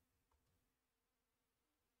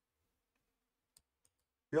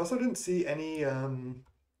 We also didn't see any oh,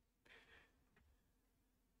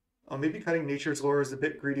 maybe cutting Nature's Lore is a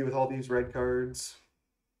bit greedy with all these red cards.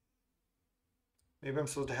 Maybe I'm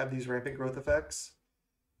supposed to have these Rampant Growth effects.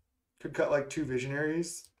 Could cut like 2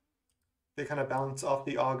 Visionaries. They kind of bounce off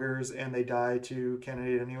the Augurs and they die to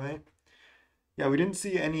Cannonade anyway. Yeah, we didn't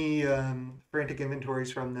see any frantic inventories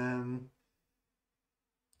from them.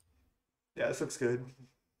 Yeah, this looks good.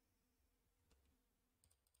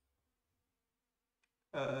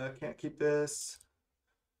 Can't keep this.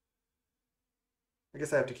 I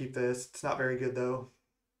guess I have to keep this. It's not very good though.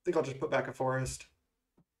 I think I'll just put back a Forest.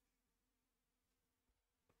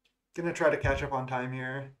 Gonna try to catch up on time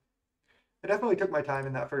here. I definitely took my time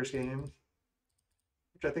in that first game,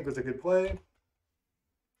 which I think was a good play.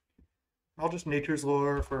 I'll just Nature's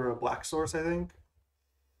Lore for a black source, I think.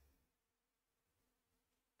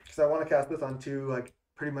 Because I want to cast this on 2, like,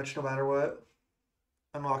 pretty much no matter what.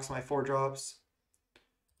 Unlocks my 4 drops.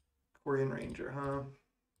 Quarian Ranger, huh?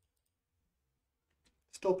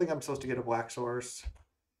 Still think I'm supposed to get a black source.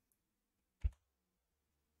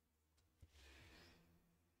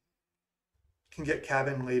 Can get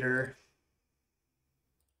Cabin later.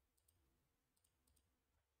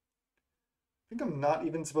 I think I'm not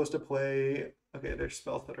even supposed to play. Okay, they're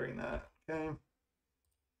spell stuttering that. Okay.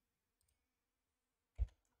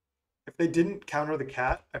 If they didn't counter the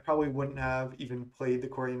cat, I probably wouldn't have even played the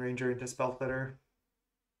Quarian Ranger into spell stutter.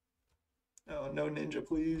 Oh, no ninja,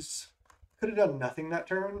 please. Could have done nothing that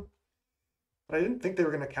turn, but I didn't think they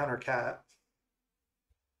were going to counter cat.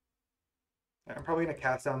 I'm probably going to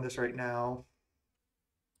cast down this right now.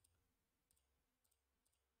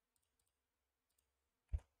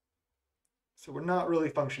 So we're not really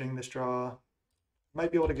functioning this draw.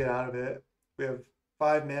 Might be able to get out of it. We have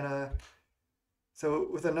 5 mana. So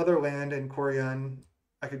with another land and Quarian,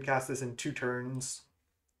 I could cast this in 2 turns.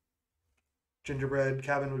 Gingerbread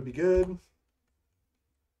cabin would be good.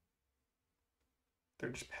 They're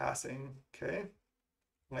just passing. Okay.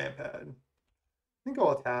 Lampad. I think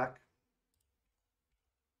I'll attack.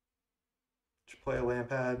 Just play a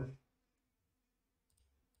Lampad.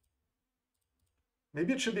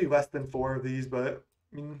 Maybe it should be less than 4 of these, but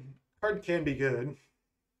I mean, card can be good.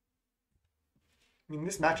 I mean,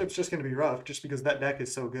 this matchup's just going to be rough just because that deck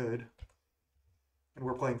is so good. And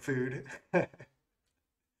we're playing food.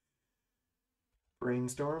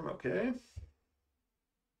 Brainstorm, okay.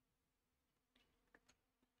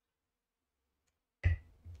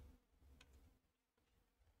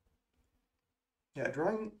 Yeah,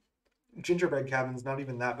 drawing gingerbread cabin's not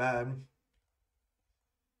even that bad.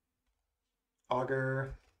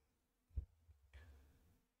 Augur.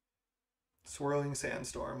 Swirling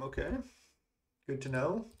sandstorm, okay. Good to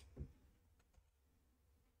know.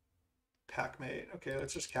 Packmate, okay,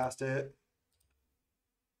 let's just cast it.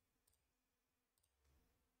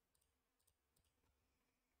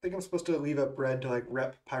 I think I'm supposed to leave up red to like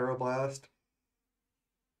rep Pyroblast.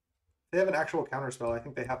 They have an actual counterspell. I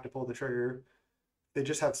think they have to pull the trigger. They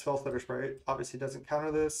just have Spell Stutter Sprite. Obviously doesn't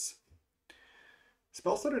counter this.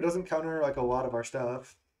 Spell Stutter doesn't counter like a lot of our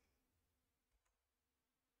stuff.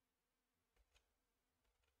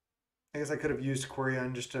 I guess I could have used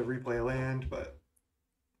Quirion just to replay a land, but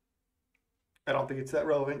I don't think it's that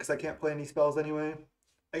relevant because I can't play any spells anyway.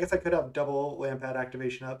 I guess I could have double Lampad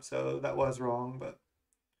activation up, so that was wrong, but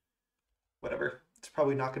whatever. It's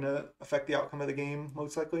probably not going to affect the outcome of the game,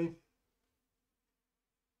 most likely.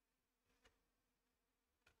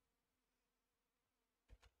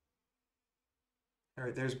 All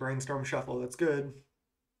right, there's Brainstorm Shuffle. That's good.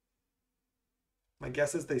 My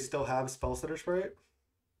guess is they still have Spellstutter Sprite.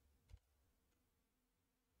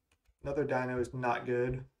 Another Dino is not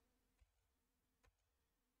good.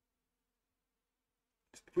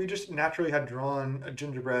 If we just naturally had drawn a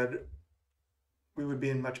Gingerbread, we would be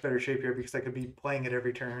in much better shape here because I could be playing it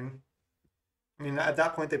every turn. I mean, at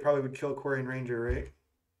that point, they probably would kill Quirion Ranger, right?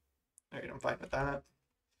 All right, I'm fine with that.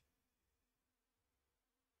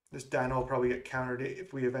 This Dino will probably get countered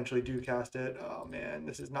if we eventually do cast it. Oh man,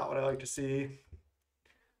 this is not what I like to see.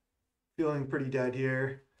 Feeling pretty dead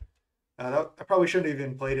here. I probably shouldn't have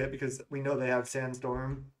even played it because we know they have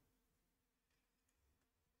Sandstorm.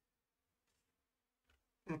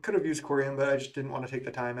 I could have used Quirion, but I just didn't want to take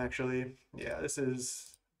the time, actually. Yeah, this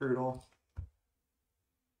is brutal.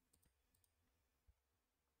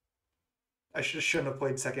 I just shouldn't have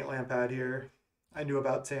played second Lampad here. I knew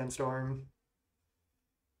about Sandstorm.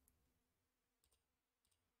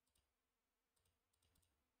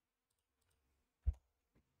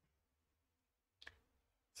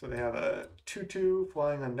 So they have a 2/2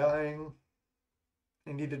 Flying Undying.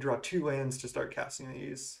 I need to draw 2 lands to start casting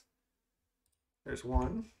these. There's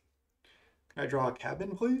one. Can I draw a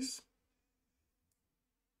cabin, please?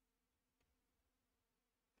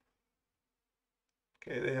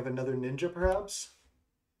 Okay, they have another ninja, perhaps.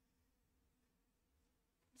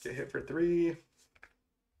 Get hit for 3.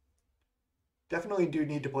 Definitely do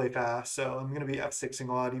need to play fast, so I'm going to be F6ing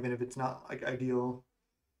a lot, even if it's not like ideal.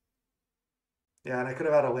 Yeah, and I could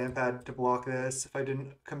have had a Lampad to block this if I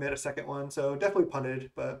didn't commit a second one, so definitely punted,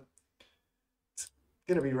 but it's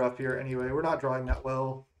going to be rough here anyway. We're not drawing that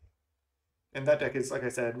well. And that deck is, like I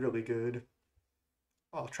said, really good.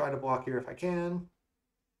 I'll try to block here if I can.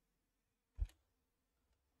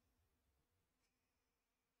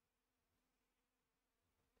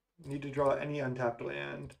 Need to draw any untapped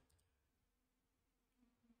land.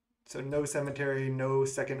 So no cemetery, no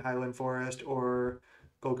second Highland Forest, or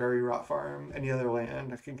Golgari Rot Farm, any other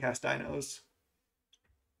land. I can cast dinos.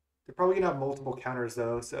 They're probably going to have multiple counters,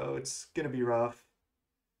 though, so it's going to be rough.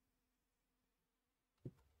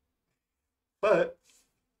 But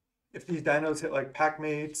if these dinos hit like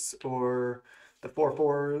Packmates or the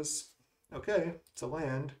 4/4s, okay, it's a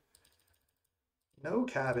land. No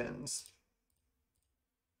cabins.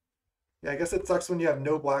 Yeah, I guess it sucks when you have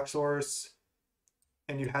no black source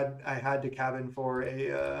and I had to cabin for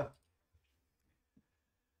a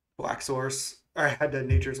black source. Or I had to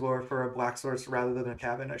Nature's Lore for a black source rather than a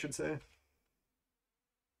cabin, I should say.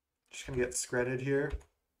 Just gonna get scredded here.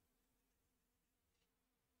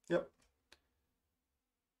 Yep.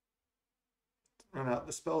 Run out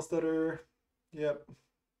the Spell Stutter. Yep.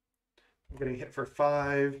 I'm getting hit for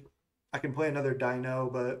 5. I can play another Dino,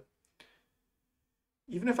 but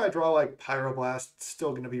even if I draw like Pyroblast, it's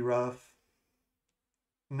still gonna be rough.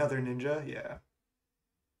 Another Ninja, yeah.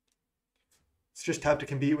 It's just tough to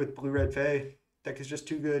compete with Blue Red Fae. Deck is just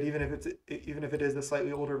too good, even if it is the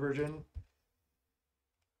slightly older version.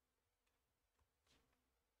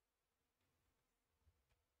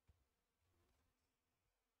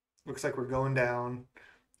 Looks like we're going down.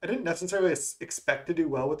 I didn't necessarily expect to do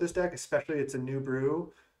well with this deck, especially it's a new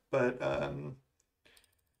brew, but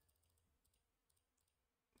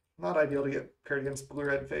not ideal to get paired against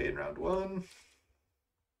Blue-Red Fade in round one.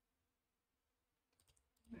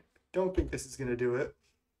 Don't think this is going to do it.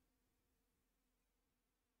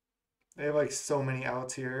 They have like so many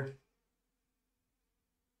outs here.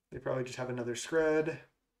 They probably just have another Scred.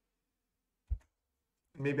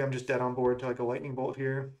 Maybe I'm just dead on board to like a Lightning Bolt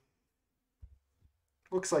here.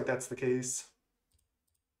 Looks like that's the case.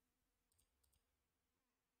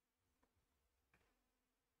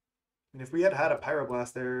 And if we had had a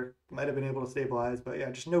Pyroblast there, might have been able to stabilize, but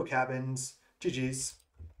yeah, just no cabins. GG's.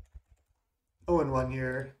 0-1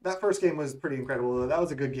 here. That first game was pretty incredible, though. That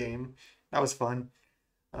was a good game. That was fun.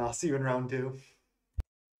 I'll see you in round two.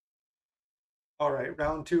 All right,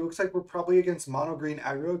 round two. Looks like we're probably against Mono Green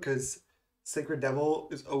aggro because Sacred Devil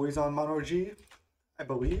is always on Mono G, I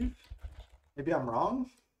believe. Maybe I'm wrong.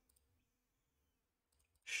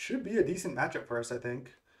 Should be a decent matchup for us, I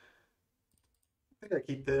think. I think I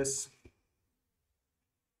keep this.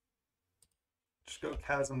 Just go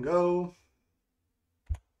Chasm Go.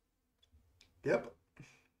 Yep.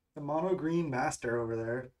 The Mono Green Master over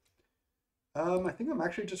there. I think I'm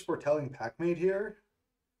actually just foretelling Pac-Mate here.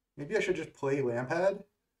 Maybe I should just play Lampad.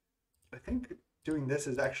 I think doing this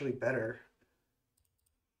is actually better.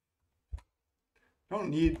 I don't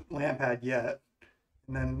need Lampad yet.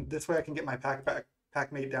 And then this way I can get my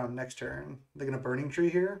Pac-Mate down next turn. They're going to Burning Tree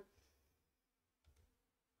here.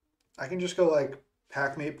 I can just go like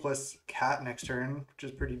Pac-Mate plus Cat next turn, which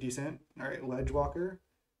is pretty decent. All right, Ledge Walker.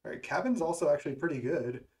 All right, Cabin's also actually pretty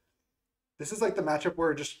good. This is like the matchup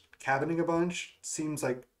where just cabining a bunch seems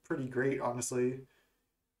like pretty great, honestly.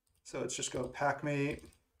 So let's just go Pac-Mate,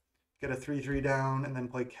 get a 3/3 down, and then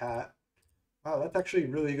play Cat. Wow, that's actually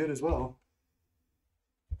really good as well.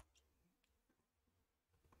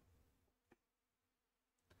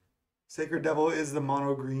 Sacred Devil is the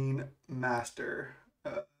Mono Green Master.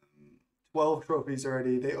 12 trophies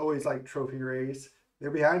already. They always like trophy race.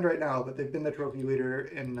 They're behind right now, but they've been the trophy leader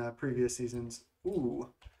in previous seasons.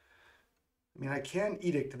 Ooh. I mean, I can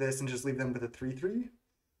Edict this and just leave them with a 3/3.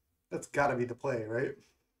 That's got to be the play, right?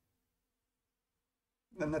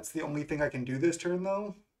 And that's the only thing I can do this turn,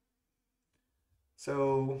 though.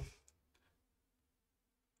 So,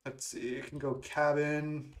 let's see. I can go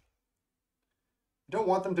Cabin. I don't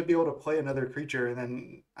want them to be able to play another creature, and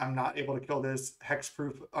then I'm not able to kill this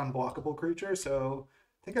hexproof unblockable creature, so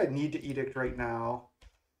I think I need to Edict right now.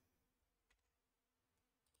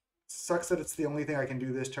 Sucks that it's the only thing I can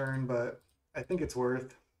do this turn, but I think it's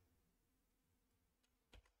worth.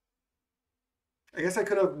 I guess I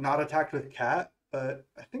could have not attacked with Cat, but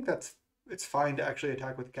I think it's fine to actually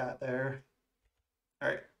attack with Cat there. All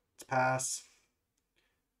right, let's pass.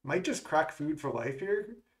 Might just crack Food for Life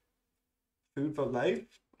here. Food for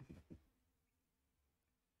Life. If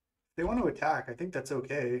they want to attack, I think that's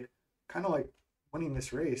okay. Kind of like winning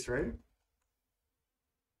this race, right?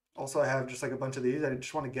 Also, I have just like a bunch of these. I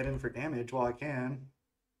just want to get in for damage while I can.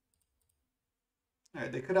 All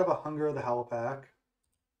right, they could have a Hunger of the Howl Pack.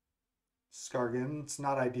 Skargan, it's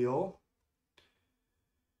not ideal.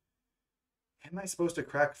 Am I supposed to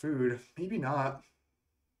crack Food? Maybe not.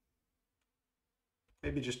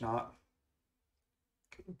 Maybe just not.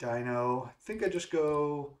 Dino. I think I just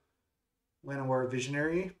go Llanowar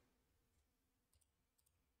Visionary.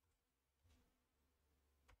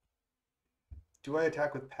 Do I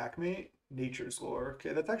attack with Pac-Mate? Nature's Lore.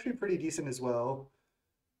 Okay, that's actually pretty decent as well.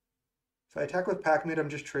 If I attack with Pac-Mate, I'm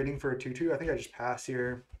just trading for a 2/2. I think I just pass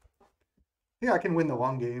here. Yeah, I can win the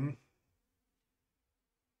long game.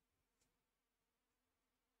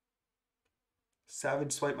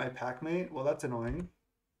 Savage Swipe my Pac-Mate? Well, that's annoying.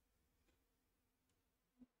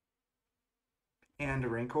 And a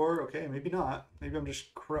Rancor? Okay, maybe not. Maybe I'm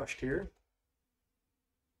just crushed here.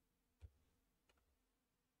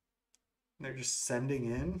 They're just sending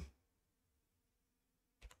in.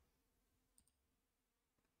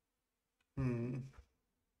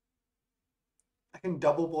 I can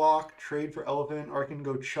double block, trade for Elephant, or I can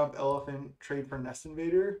go chump Elephant, trade for Nest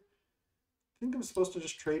Invader. I think I'm supposed to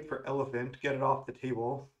just trade for Elephant, get it off the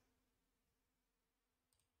table.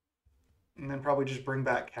 And then probably just bring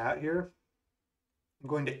back Cat here. I'm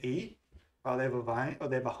going to 8. Wow, they have a Vine. Oh,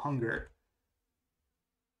 they have a Hunger.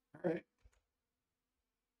 All right.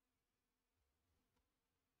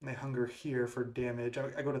 And they Hunger here for damage.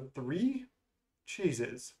 I go to 3?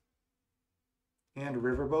 Jesus. And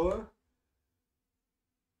Riverboa.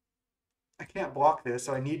 I can't block this,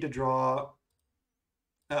 so I need to draw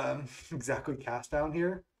exactly Cast Down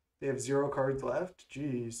here. They have 0 cards left.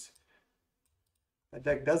 Jeez. That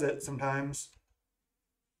deck does it sometimes.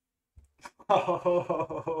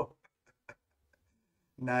 Oh,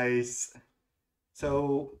 nice.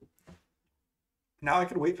 So now I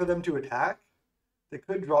could wait for them to attack. They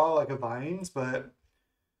could draw like a vines, but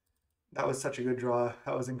that was such a good draw.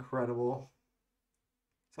 That was incredible.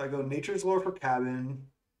 So I go Nature's Lore for Cabin.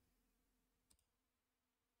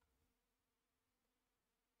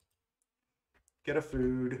 Get a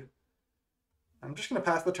food. I'm just going to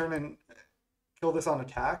pass the turn and kill this on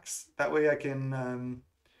attacks. That way I can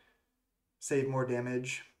save more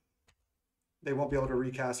damage. They won't be able to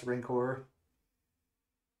recast Rancor.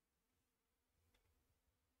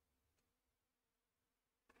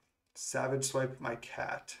 Savage Swipe my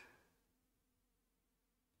cat.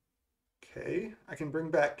 Okay, I can bring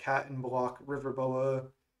back cat and block River Boa.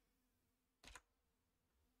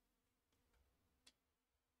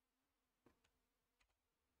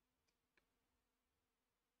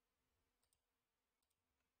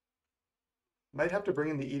 Might have to bring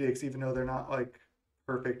in the Edicts even though they're not like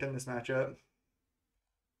perfect in this matchup.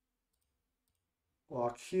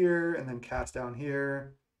 Block here and then cast down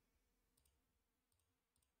here.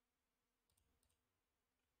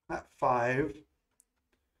 At 5.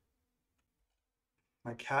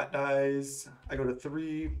 My cat dies. I go to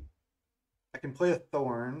 3. I can play a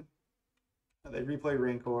Thorn. They replay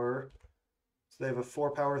Rancor. So they have a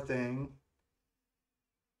 4-power thing.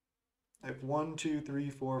 I have 1, 2, 3,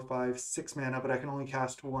 4, 5, 6 mana, but I can only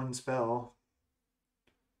cast 1 spell.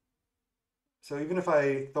 So even if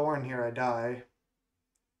I Thorn here, I die.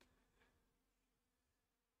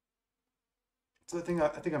 So I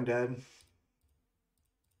think I'm dead.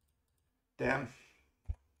 Damn.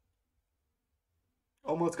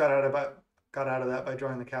 Almost got out of that by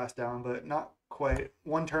drawing the cast down, but not quite.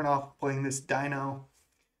 One turn off playing this Dino.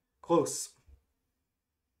 Close.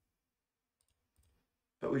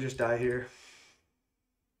 But we just die here.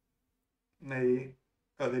 And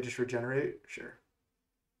they just regenerate? Sure.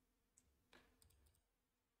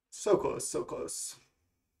 So close, so close.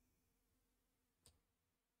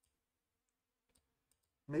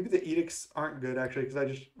 Maybe the edicts aren't good actually because I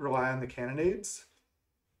just rely on the cannonades.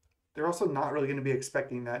 They're also not really going to be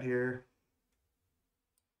expecting that here.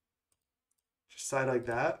 Just side like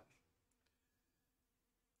that.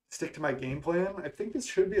 Stick to my game plan. I think this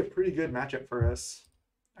should be a pretty good matchup for us.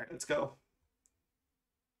 All right, let's go.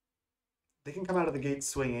 They can come out of the gate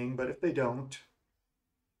swinging, but if they don't,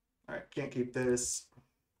 all right, can't keep this.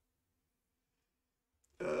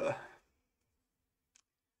 I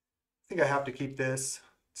think I have to keep this.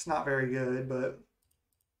 It's not very good, but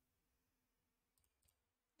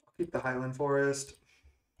I'll keep the Highland Forest.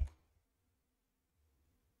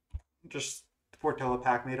 Just foretell a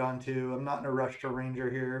pack made on two. I'm not in a rush to Ranger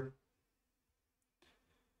here.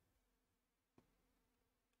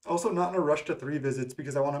 Also not in a rush to 3 visits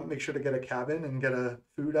because I want to make sure to get a cabin and get a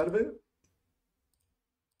food out of it.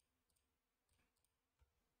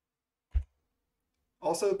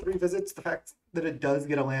 Also 3 visits, the fact that it does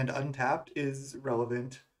get a land untapped is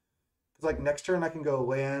relevant. Because like next turn I can go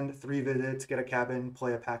land, 3 visits, get a cabin,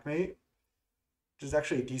 play a packmate, which is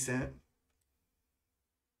actually decent.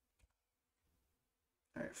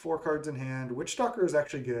 All right, 4 cards in hand. Witchstalker is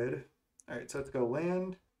actually good. All right, so let's go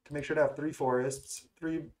land to make sure to have 3 forests,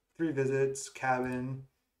 3 visits, cabin.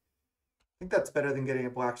 I think that's better than getting a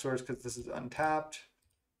black source because this is untapped.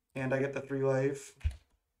 And I get the 3 life.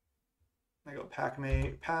 I go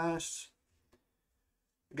packmate, pass.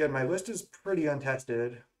 Again, my list is pretty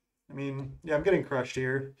untested. I mean, yeah, I'm getting crushed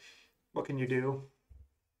here. What can you do?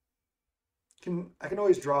 I can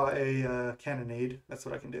always draw a cannonade. That's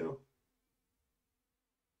what I can do.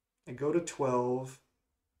 I go to 12.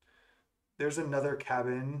 There's another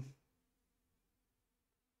cabin.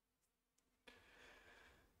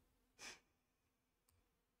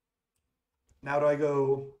 Now do I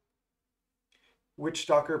go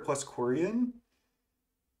Witchstalker plus Quirion?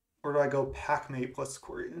 Or do I go Packmate plus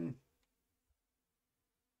Quirion?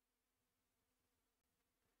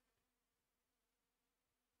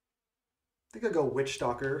 I think I go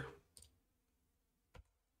Witchstalker.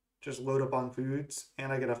 Just load up on foods,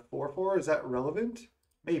 and I get a 4/4. Is that relevant?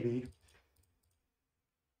 Maybe.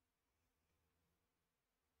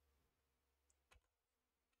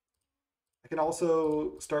 I can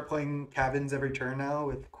also start playing cabins every turn now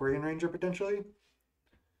with Quirion Ranger potentially.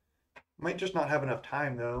 Might just not have enough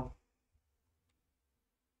time though.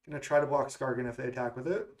 Gonna try to block Skargan if they attack with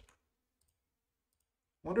it.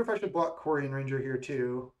 Wonder if I should block Quirion Ranger here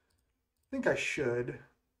too. I think I should.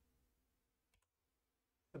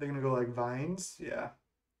 Are they gonna go like vines? Yeah.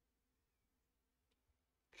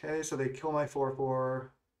 Okay, so they kill my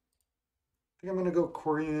 4/4. I think I'm gonna go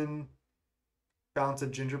Quirion. bounce a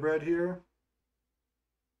gingerbread here.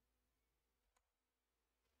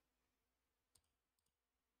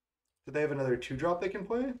 Do they have another 2-drop they can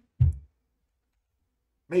play?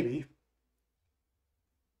 Maybe.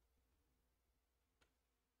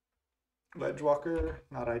 Ledgewalker,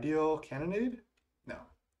 not ideal. Cannonade? No.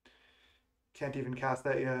 Can't even cast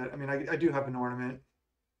that yet. I mean, I do have an ornament.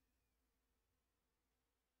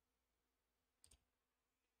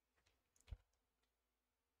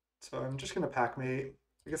 So I'm just going to Packmate.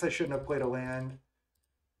 I guess I shouldn't have played a land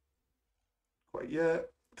quite yet,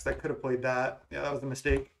 because I could have played that. Yeah, that was a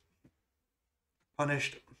mistake.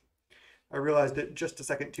 Punished. I realized it just a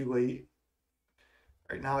second too late.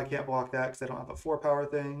 Right now I can't block that because I don't have a 4-power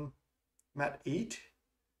thing. I'm at 8,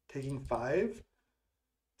 taking 5.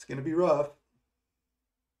 It's going to be rough.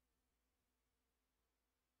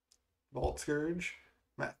 Vault Scourge.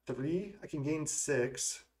 I'm at 3. I can gain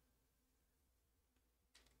 6.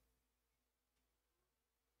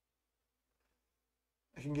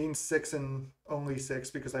 I can gain 6 and only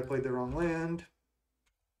 6 because I played the wrong land.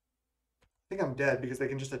 I think I'm dead because they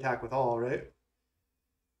can just attack with all, right?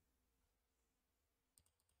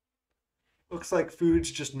 Looks like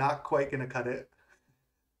food's just not quite going to cut it.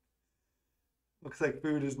 Looks like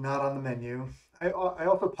food is not on the menu. I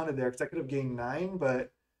also punted there because I could have gained 9,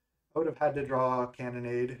 but I would have had to draw a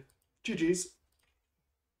Cannonade. GG's.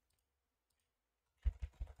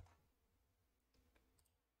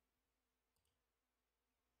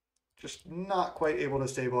 Just not quite able to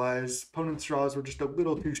stabilize. Opponent's draws were just a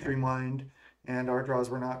little too streamlined, and our draws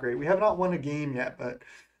were not great. We have not won a game yet, but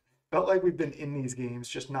felt like we've been in these games,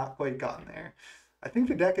 just not quite gotten there. I think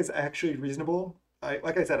the deck is actually reasonable.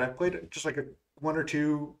 Like I said, I played just like 1 or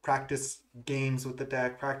 2 practice games with the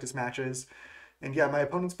deck, practice matches, and yeah, my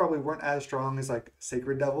opponents probably weren't as strong as like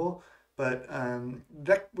Sacred Devil, but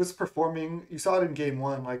deck was performing. You saw it in game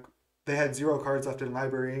one, like they had 0 cards left in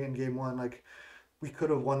library in game one. Like we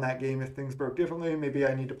could have won that game if things broke differently. Maybe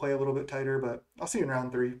I need to play a little bit tighter, but I'll see you in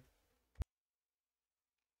round 3.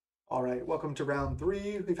 All right, welcome to round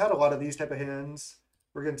 3. We've had a lot of these type of hands.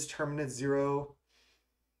 We're against Terminus 0.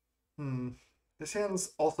 This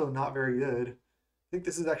hand's also not very good. I think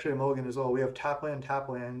this is actually a mulligan as well. We have tap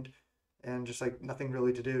land, and just like nothing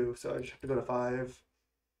really to do. So I just have to go to 5.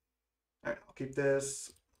 All right, I'll keep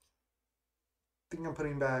this. I think I'm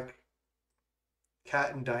putting back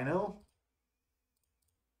Cat and Dino.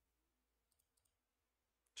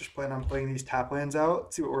 Just plan on playing these tap lands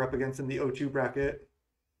out. See what we're up against in the O2 bracket.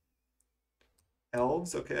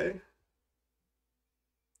 Elves, okay.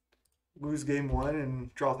 Lose game 1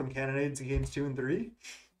 and draw some Cannonades in games 2 and 3.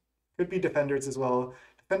 Could be Defenders as well.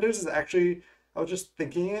 Defenders is actually, I was just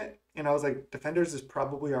thinking it, and I was like, Defenders is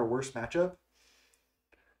probably our worst matchup.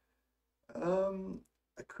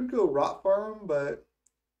 I could go Rot Farm, but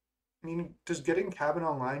I mean, does getting Cabin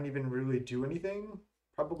Online even really do anything?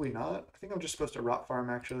 Probably not. I think I'm just supposed to Rot Farm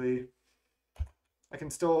actually. I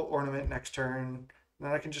can still Ornament next turn, and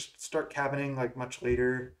then I can just start cabining like much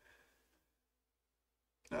later.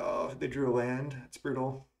 Oh, they drew a land. It's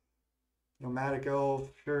brutal. Nomadic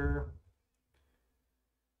Elf, sure.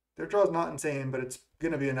 Their draw is not insane, but it's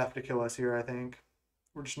going to be enough to kill us here, I think.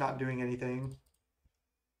 We're just not doing anything.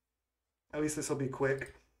 At least this will be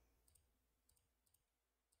quick.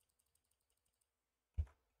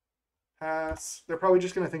 Pass. They're probably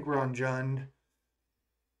just going to think we're on Jund.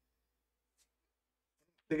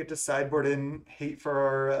 They get to sideboard in hate for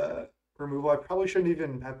our removal. I probably shouldn't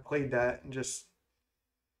even have played that and just...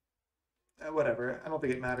 whatever. I don't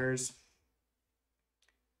think it matters.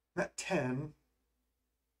 I'm at 10.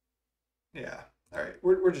 Yeah. All right.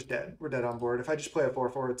 We're just dead. We're dead on board. If I just play a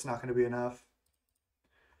 4/4, it's not going to be enough.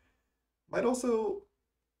 Might also,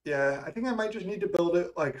 yeah, I think I might just need to build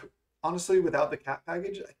it, like, honestly, without the cat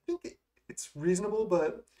package. I think it's reasonable,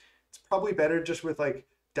 but it's probably better just with, like,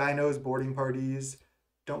 dinos, boarding parties.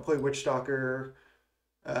 Don't play Witchstalker.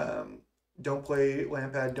 Don't play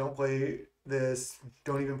Lampad. Don't play this.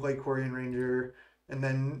 Don't even play Quarian Ranger. And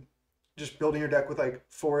then just building your deck with, like,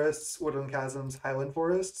 forests, woodland chasms, highland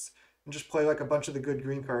forests, and just play, like, a bunch of the good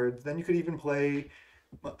green cards. Then you could even play,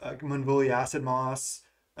 like, Munvuli Acid Moss.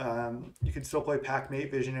 You could still play Packmate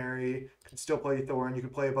Visionary, you could still play Thorn, you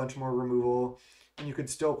could play a bunch more removal, and you could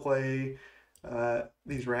still play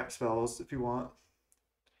these ramp spells if you want.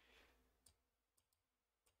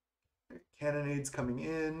 Cannonades coming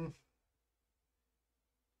in.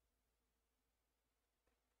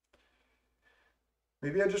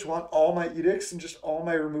 Maybe I just want all my edicts and just all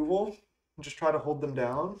my removal and just try to hold them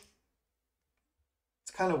down. It's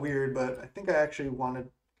kind of weird, but I think I actually want to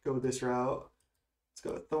go this route. Let's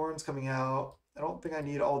go with Thorns coming out. I don't think I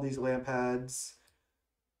need all these lamp pads.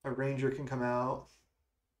 A ranger can come out.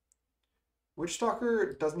 Witch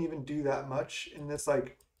Stalker doesn't even do that much in this,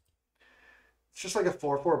 like, it's just like a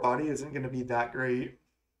 4/4 body isn't going to be that great.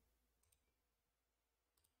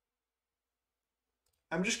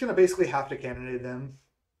 I'm just going to basically have to cannonade them.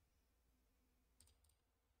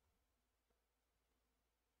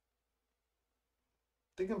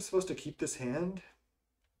 I think I'm supposed to keep this hand.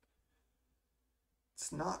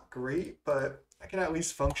 It's not great, but I can at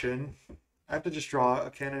least function. I have to just draw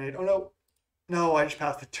a cannonade. Oh no, no, I just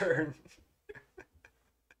passed the turn.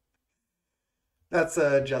 That's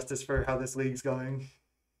justice for how this league's going.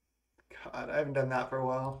 God, I haven't done that for a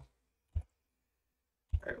while. All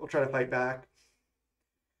right, we'll try to fight back.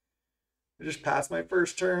 I just passed my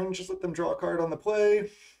first turn. Just let them draw a card on the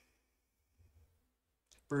play.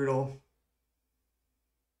 Brutal.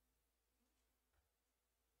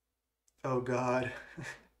 Oh God.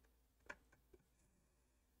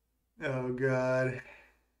 Oh God.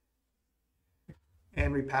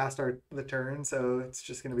 And we passed the turn, so it's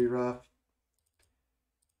just gonna be rough.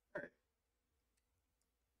 All right.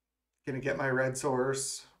 Gonna get my red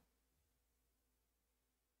source.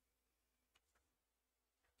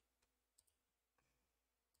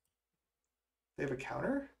 They have a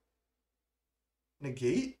counter?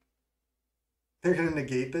 Negate? They're gonna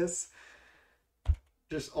negate this.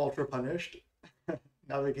 Just ultra punished.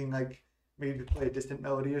 Now they can like maybe play a distant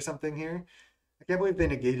melody or something here. I can't believe they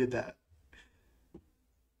negated that.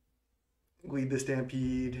 Lead the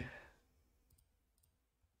Stampede.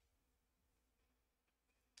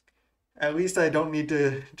 At least I don't need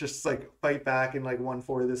to just like fight back in like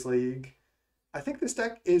 1/4 of this league. I think this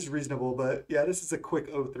deck is reasonable, but yeah, this is a quick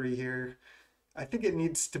 0-3 here. I think it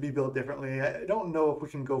needs to be built differently. I don't know if we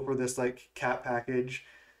can go for this like cat package.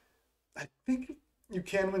 I think you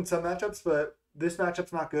can win some matchups, but this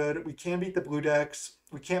matchup's not good. We can beat the blue decks.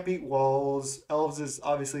 We can't beat walls. Elves is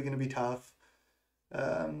obviously going to be tough.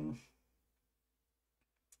 Um,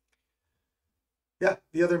 yeah,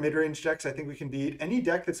 the other mid-range decks I think we can beat. Any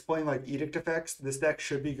deck that's playing like Edict effects, this deck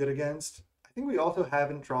should be good against. I think we also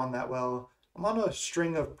haven't drawn that well. I'm on a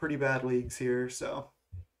string of pretty bad leagues here, so.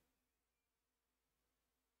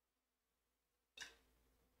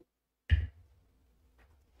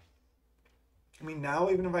 I mean, now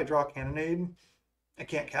even if I draw Cannonade, I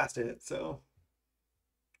can't cast it, so.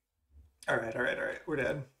 All right, all right, all right. We're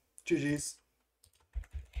dead. GG's.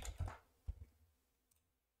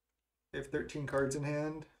 They have 13 cards in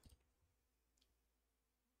hand.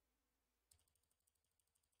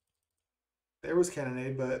 There was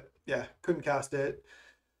Cannonade, but yeah, couldn't cast it.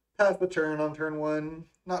 Passed the turn on turn one.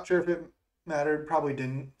 Not sure if it mattered. Probably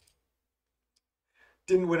didn't.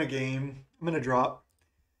 Didn't win a game. I'm going to drop.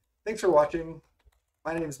 Thanks for watching.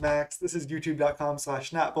 My name is Max. This is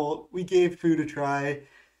youtube.com/snapbolt. We gave food a try.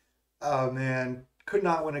 Oh man, could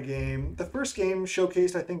not win a game. The first game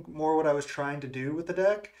showcased, I think, more what I was trying to do with the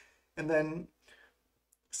deck. And then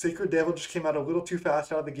Sacred Devil just came out a little too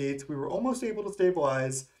fast out of the gates. We were almost able to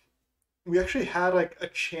stabilize. We actually had like a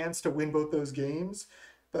chance to win both those games.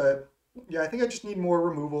 But yeah, I think I just need more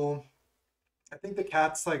removal. I think the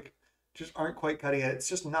cats like just aren't quite cutting it. It's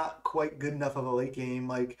just not quite good enough of a late game.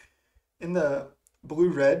 Like in the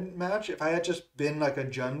blue-red match, if I had just been like a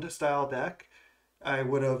Jund style deck, I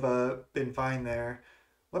would have been fine there.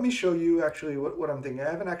 Let me show you actually what I'm thinking.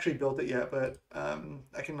 I haven't actually built it yet, but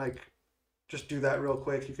I can like just do that real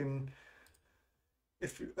quick. You can,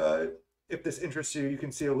 if this interests you, you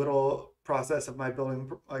can see a little process of my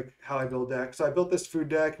building, like how I build deck. So I built this food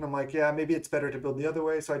deck, and I'm like, yeah, maybe it's better to build the other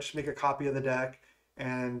way. So I just make a copy of the deck,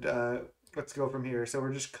 and let's go from here. So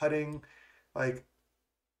we're just cutting like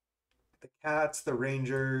the cats, the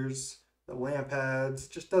rangers, the lamp pads.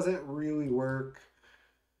 Just doesn't really work.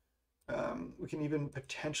 We can even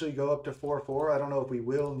potentially go up to 4/4. I don't know if we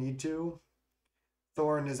will need to.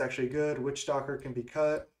 Thorn is actually good. Witch Stalker can be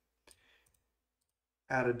cut.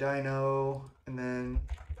 Add a dino, and then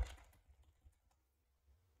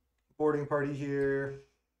boarding party here.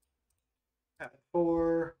 Add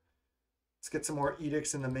 4. Let's get some more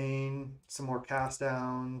edicts in the main, some more cast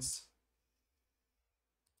downs.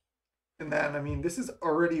 And then, I mean, this is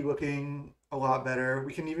already looking a lot better.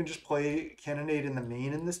 We can even just play Cannonade in the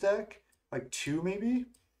main in this deck, like 2 maybe.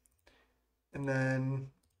 And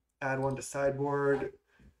then add 1 to sideboard.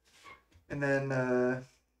 And then,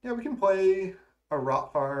 yeah, we can play a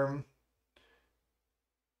Rot Farm.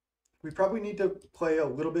 We probably need to play a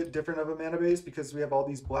little bit different of a mana base because we have all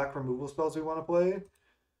these black removal spells we want to play. I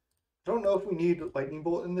don't know if we need Lightning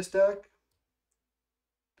Bolt in this deck.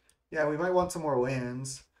 Yeah, we might want some more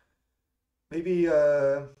lands. Maybe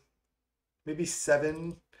maybe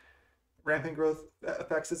 7 rampant growth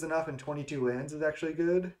effects is enough, and 22 lands is actually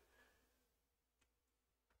good.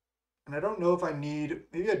 And I don't know if I need,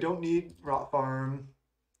 maybe I don't need Rot Farm.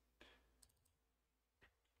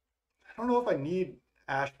 I don't know if I need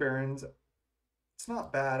Ash Barrens. It's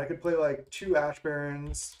not bad. I could play like 2 Ash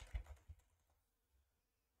Barrens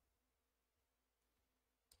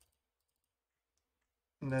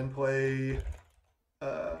and then play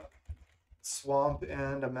uh, Swamp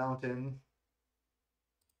and a Mountain.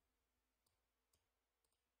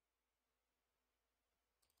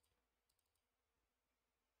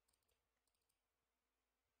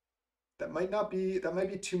 That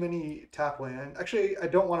might be too many tap land. Actually, I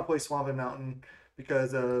don't want to play Swamp and Mountain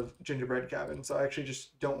because of Gingerbread Cabin. So I actually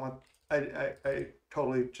just don't want I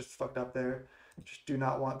totally just fucked up there. Just do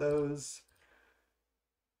not want those.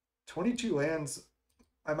 22 lands,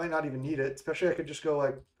 I might not even need it. Especially I could just go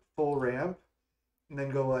like full ramp and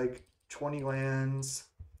then go like 20 lands.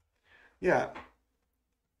 Yeah.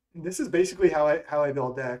 This is basically how I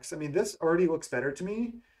build decks. I mean, this already looks better to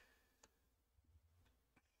me.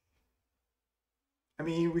 I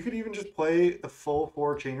mean, we could even just play the full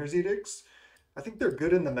 4 Chainer's Edicts. I think they're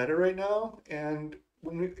good in the meta right now, and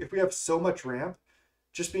if we have so much ramp,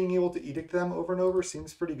 just being able to edict them over and over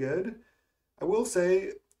seems pretty good. I will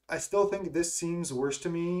say, I still think this seems worse to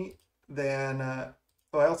me than.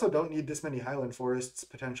 Oh, I also don't need this many Highland Forests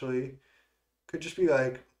potentially. Could just be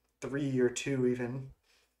like 3 or 2 even,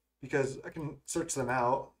 because I can search them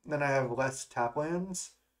out. Then I have less tap lands.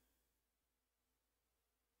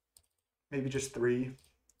 Maybe just 3.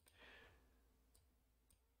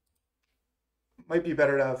 Might be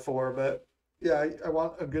better to have 4, but yeah, I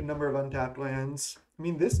want a good number of untapped lands. I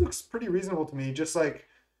mean, this looks pretty reasonable to me. Just like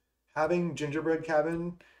having Gingerbread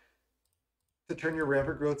Cabin to turn your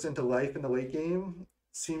rampant growths into life in the late game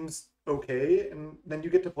seems okay, and then you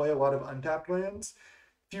get to play a lot of untapped lands.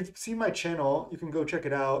 If you've seen my channel, you can go check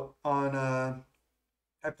it out on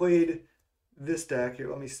I played this deck. Here,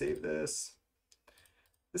 let me save this.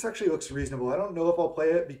 This actually looks reasonable. I don't know if I'll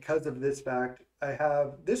play it because of this fact. I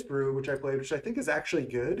have this brew, which I played, which I think is actually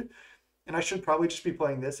good. And I should probably just be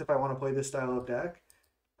playing this if I want to play this style of deck.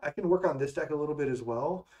 I can work on this deck a little bit as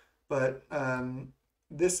well. But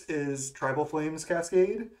this is Tribal Flames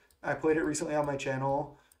Cascade. I played it recently on my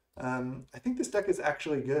channel. I think this deck is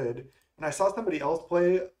actually good. And I saw somebody else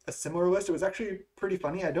play a similar list. It was actually pretty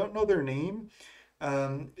funny. I don't know their name.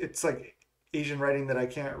 It's like Asian writing that I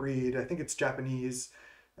can't read. I think it's Japanese.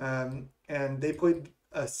 And they played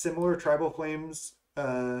a similar Tribal Flames,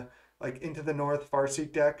 like Into the North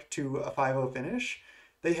Farseek deck to a 5-0 finish.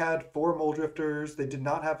 They had 4 Mole Drifters. They did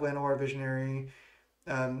not have Llanowar Visionary.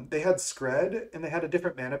 They had Skred, and they had a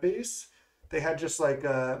different mana base. They had just like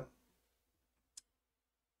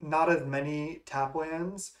not as many tap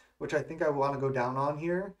lands, which I think I want to go down on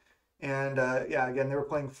here. And yeah, again, they were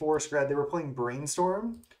playing 4 Skred. They were playing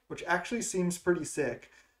Brainstorm, which actually seems pretty sick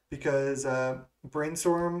because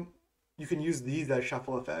Brainstorm, you can use these as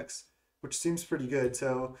shuffle effects, which seems pretty good.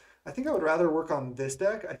 So I think I would rather work on this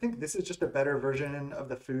deck. I think this is just a better version of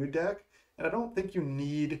the food deck. And I don't think you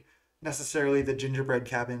need necessarily the gingerbread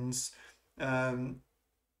cabins. The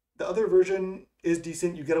other version is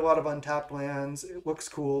decent. You get a lot of untapped lands. It looks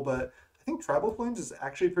cool, but I think Tribal Flames is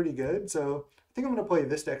actually pretty good. So I think I'm going to play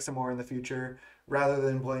this deck some more in the future rather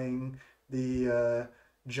than playing the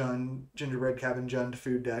Gingerbread Cabin Jund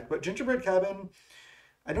food deck. But Gingerbread Cabin,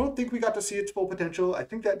 I don't think we got to see its full potential. I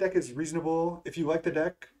think that deck is reasonable. If you like the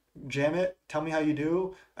deck, jam it. Tell me how you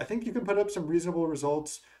do. I think you can put up some reasonable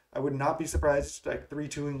results. I would not be surprised like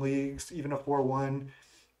 3-2 in leagues, even a 4-1.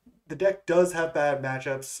 The deck does have bad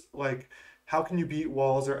matchups. Like, how can you beat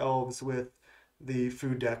walls or elves with the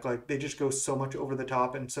food deck? Like, they just go so much over the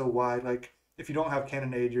top and so wide. Like, if you don't have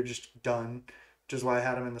Cannonade, you're just done, which is why I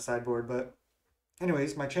had them in the sideboard. But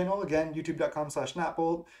anyways, my channel, again,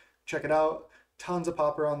 youtube.com/natbolt. Check it out. Tons of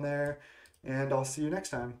Pauper on there. And I'll see you next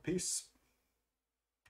time. Peace.